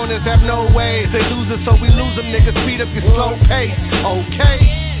 our opponents have no ways. They lose us, so we lose them, nigga, speed up your slow pace. Okay.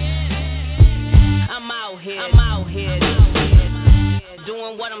 I'm out here,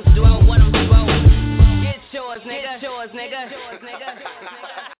 doing what I'm supposed. Get yours, nigga.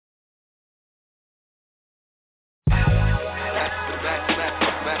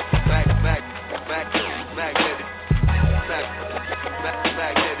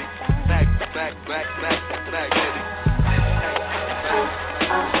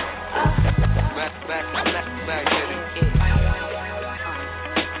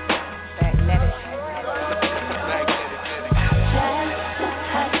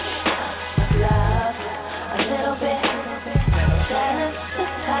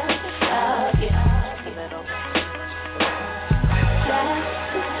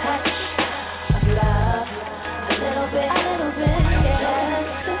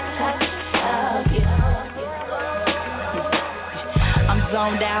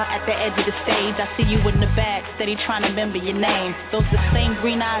 Zoned out at the edge of the stage, I see you in the back, steady trying to remember your name. Those the same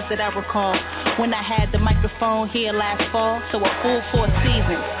green eyes that I recall when I had the microphone here last fall. So a full 4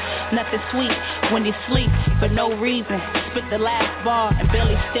 seasons, nothing sweet when you sleep for no reason. Spit the last bar and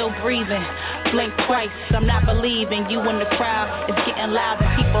barely still breathing. Blink twice, I'm not believing you in the crowd. It's getting loud and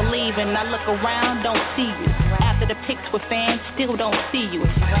people leaving. I look around, don't see you. After the pics with fans, still don't see you.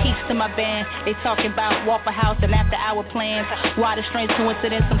 Peace to my band, they talking about Waffle House and after hour plans. Why the strange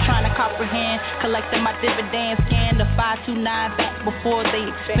coincidence I'm trying to comprehend. Collecting my dividends, scan the 529 back before they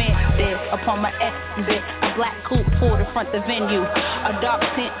expanded upon my exit. A black coupe pulled in front the venue. A dark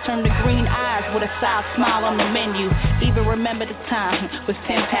tint turned to green eyes with a sour smile on the menu. Even remember the time was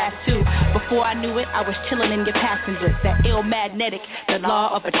 10 past 2. Before I knew it, I was chilling in your passenger. That ill magnetic, the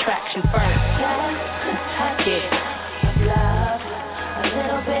law of attraction first. Yeah. Love a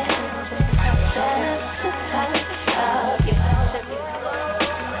little bit, just a touch of you.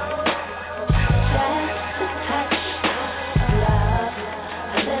 Just a touch of love,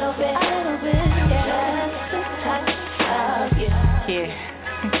 a little bit, just a touch of you. Yeah.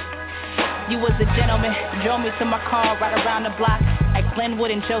 You was a gentleman, drove me to my car right around the block at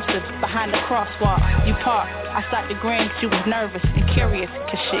Glenwood and Joseph, behind the crosswalk. You parked, I started to grin, you was nervous and curious,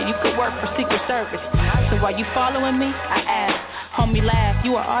 cause shit, you could work for Secret Service. So while you following me, I asked, homie laugh,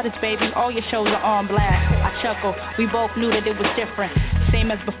 you an artist baby, all your shows are on blast. I chuckled, we both knew that it was different.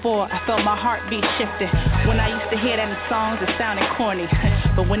 Same as before, I felt my heartbeat shifting. When I used to hear that in songs, it sounded corny.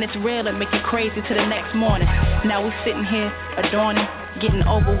 But when it's real, it make you crazy to the next morning. Now we sitting here, adorning, getting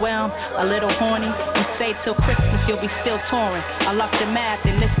overwhelmed, a little horny. You say till Christmas you'll be still touring. I lost the math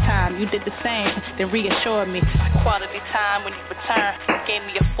and this time you did the same, then reassured me. Quality time when you return, gave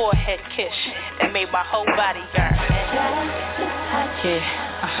me a forehead kiss that made my whole body yearn. Yeah,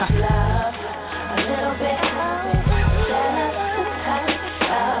 Love a little bit, just a touch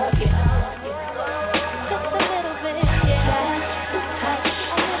of you. Just a little bit, just a touch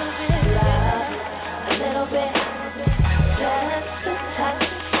of love, a little bit, just a touch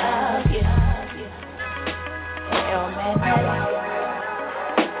of you. El magnetic,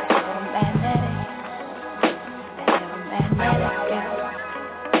 El magnetic, El magnetic, yeah.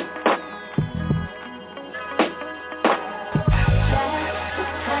 Just a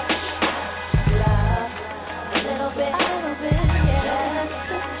touch of love,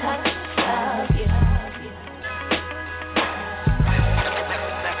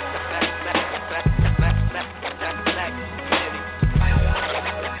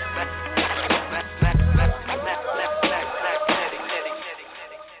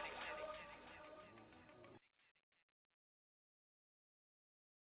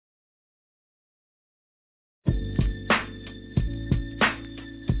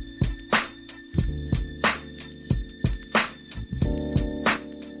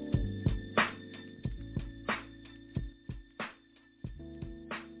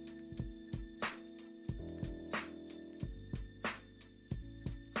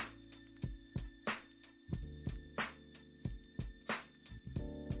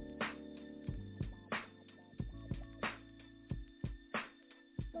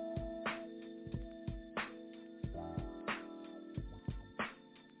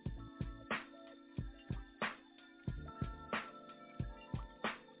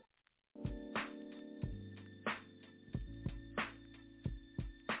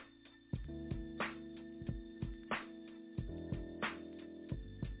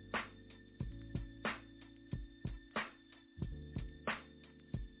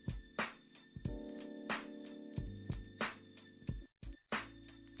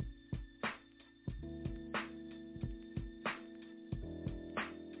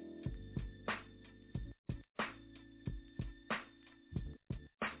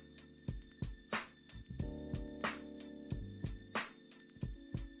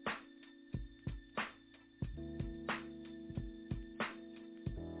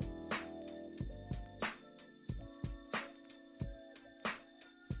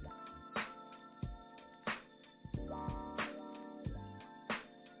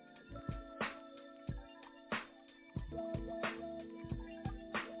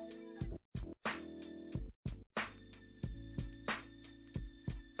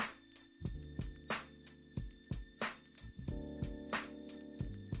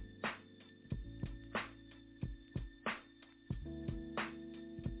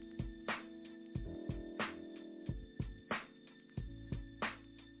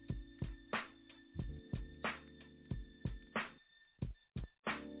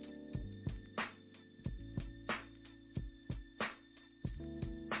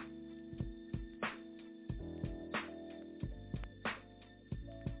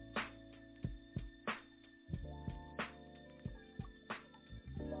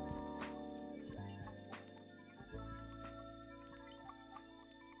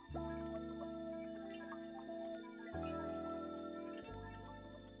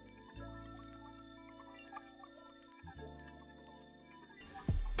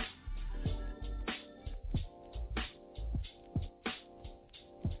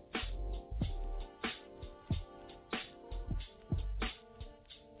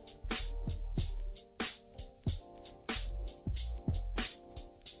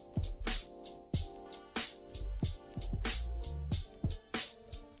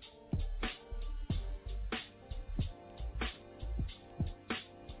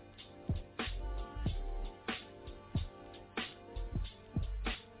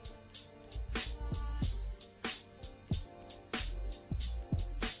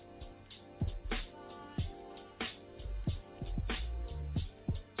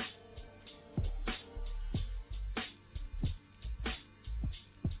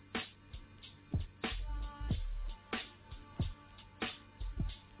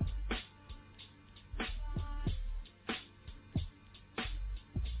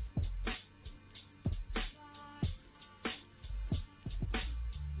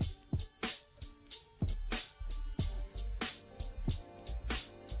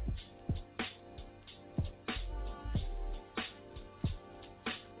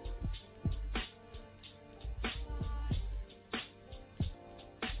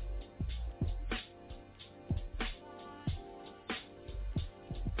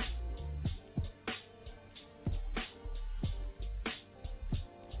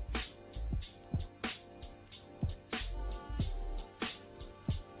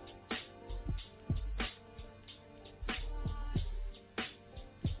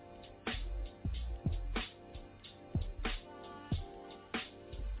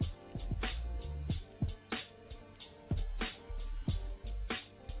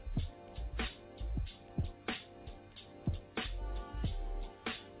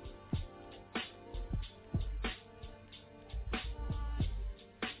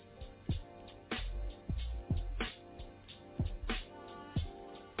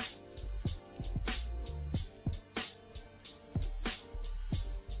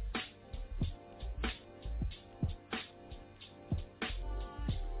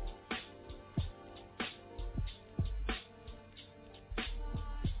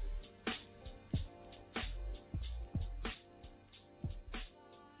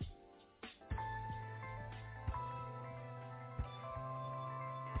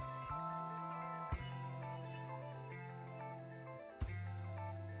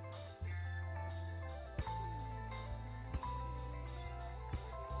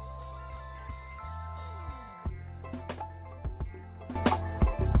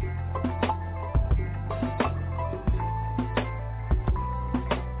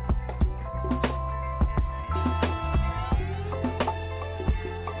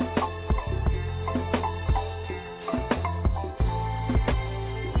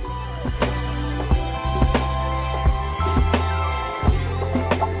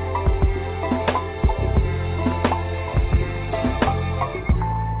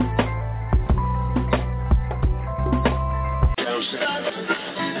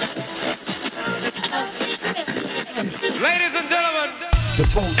 Ladies and gentlemen, the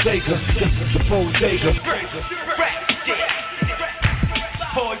Bodega, the Bodega.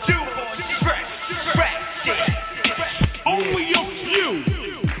 For you, only a few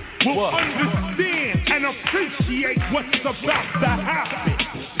will understand and appreciate what's about to happen.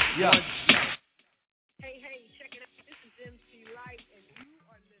 Yeah.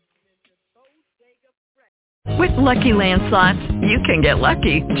 With Lucky Land Slots, you can get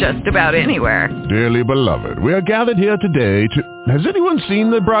lucky just about anywhere. Dearly beloved, we are gathered here today to... Has anyone seen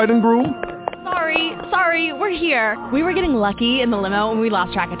the bride and groom? Sorry, we're here. We were getting lucky in the limo and we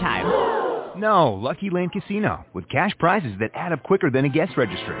lost track of time. No, Lucky Land Casino, with cash prizes that add up quicker than a guest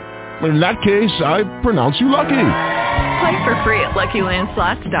registry. In that case, I pronounce you lucky. Play for free at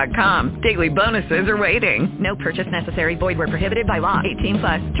LuckyLandSlots.com. Daily bonuses are waiting. No purchase necessary. Void where prohibited by law.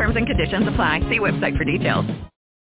 18+. Terms and conditions apply. See website for details.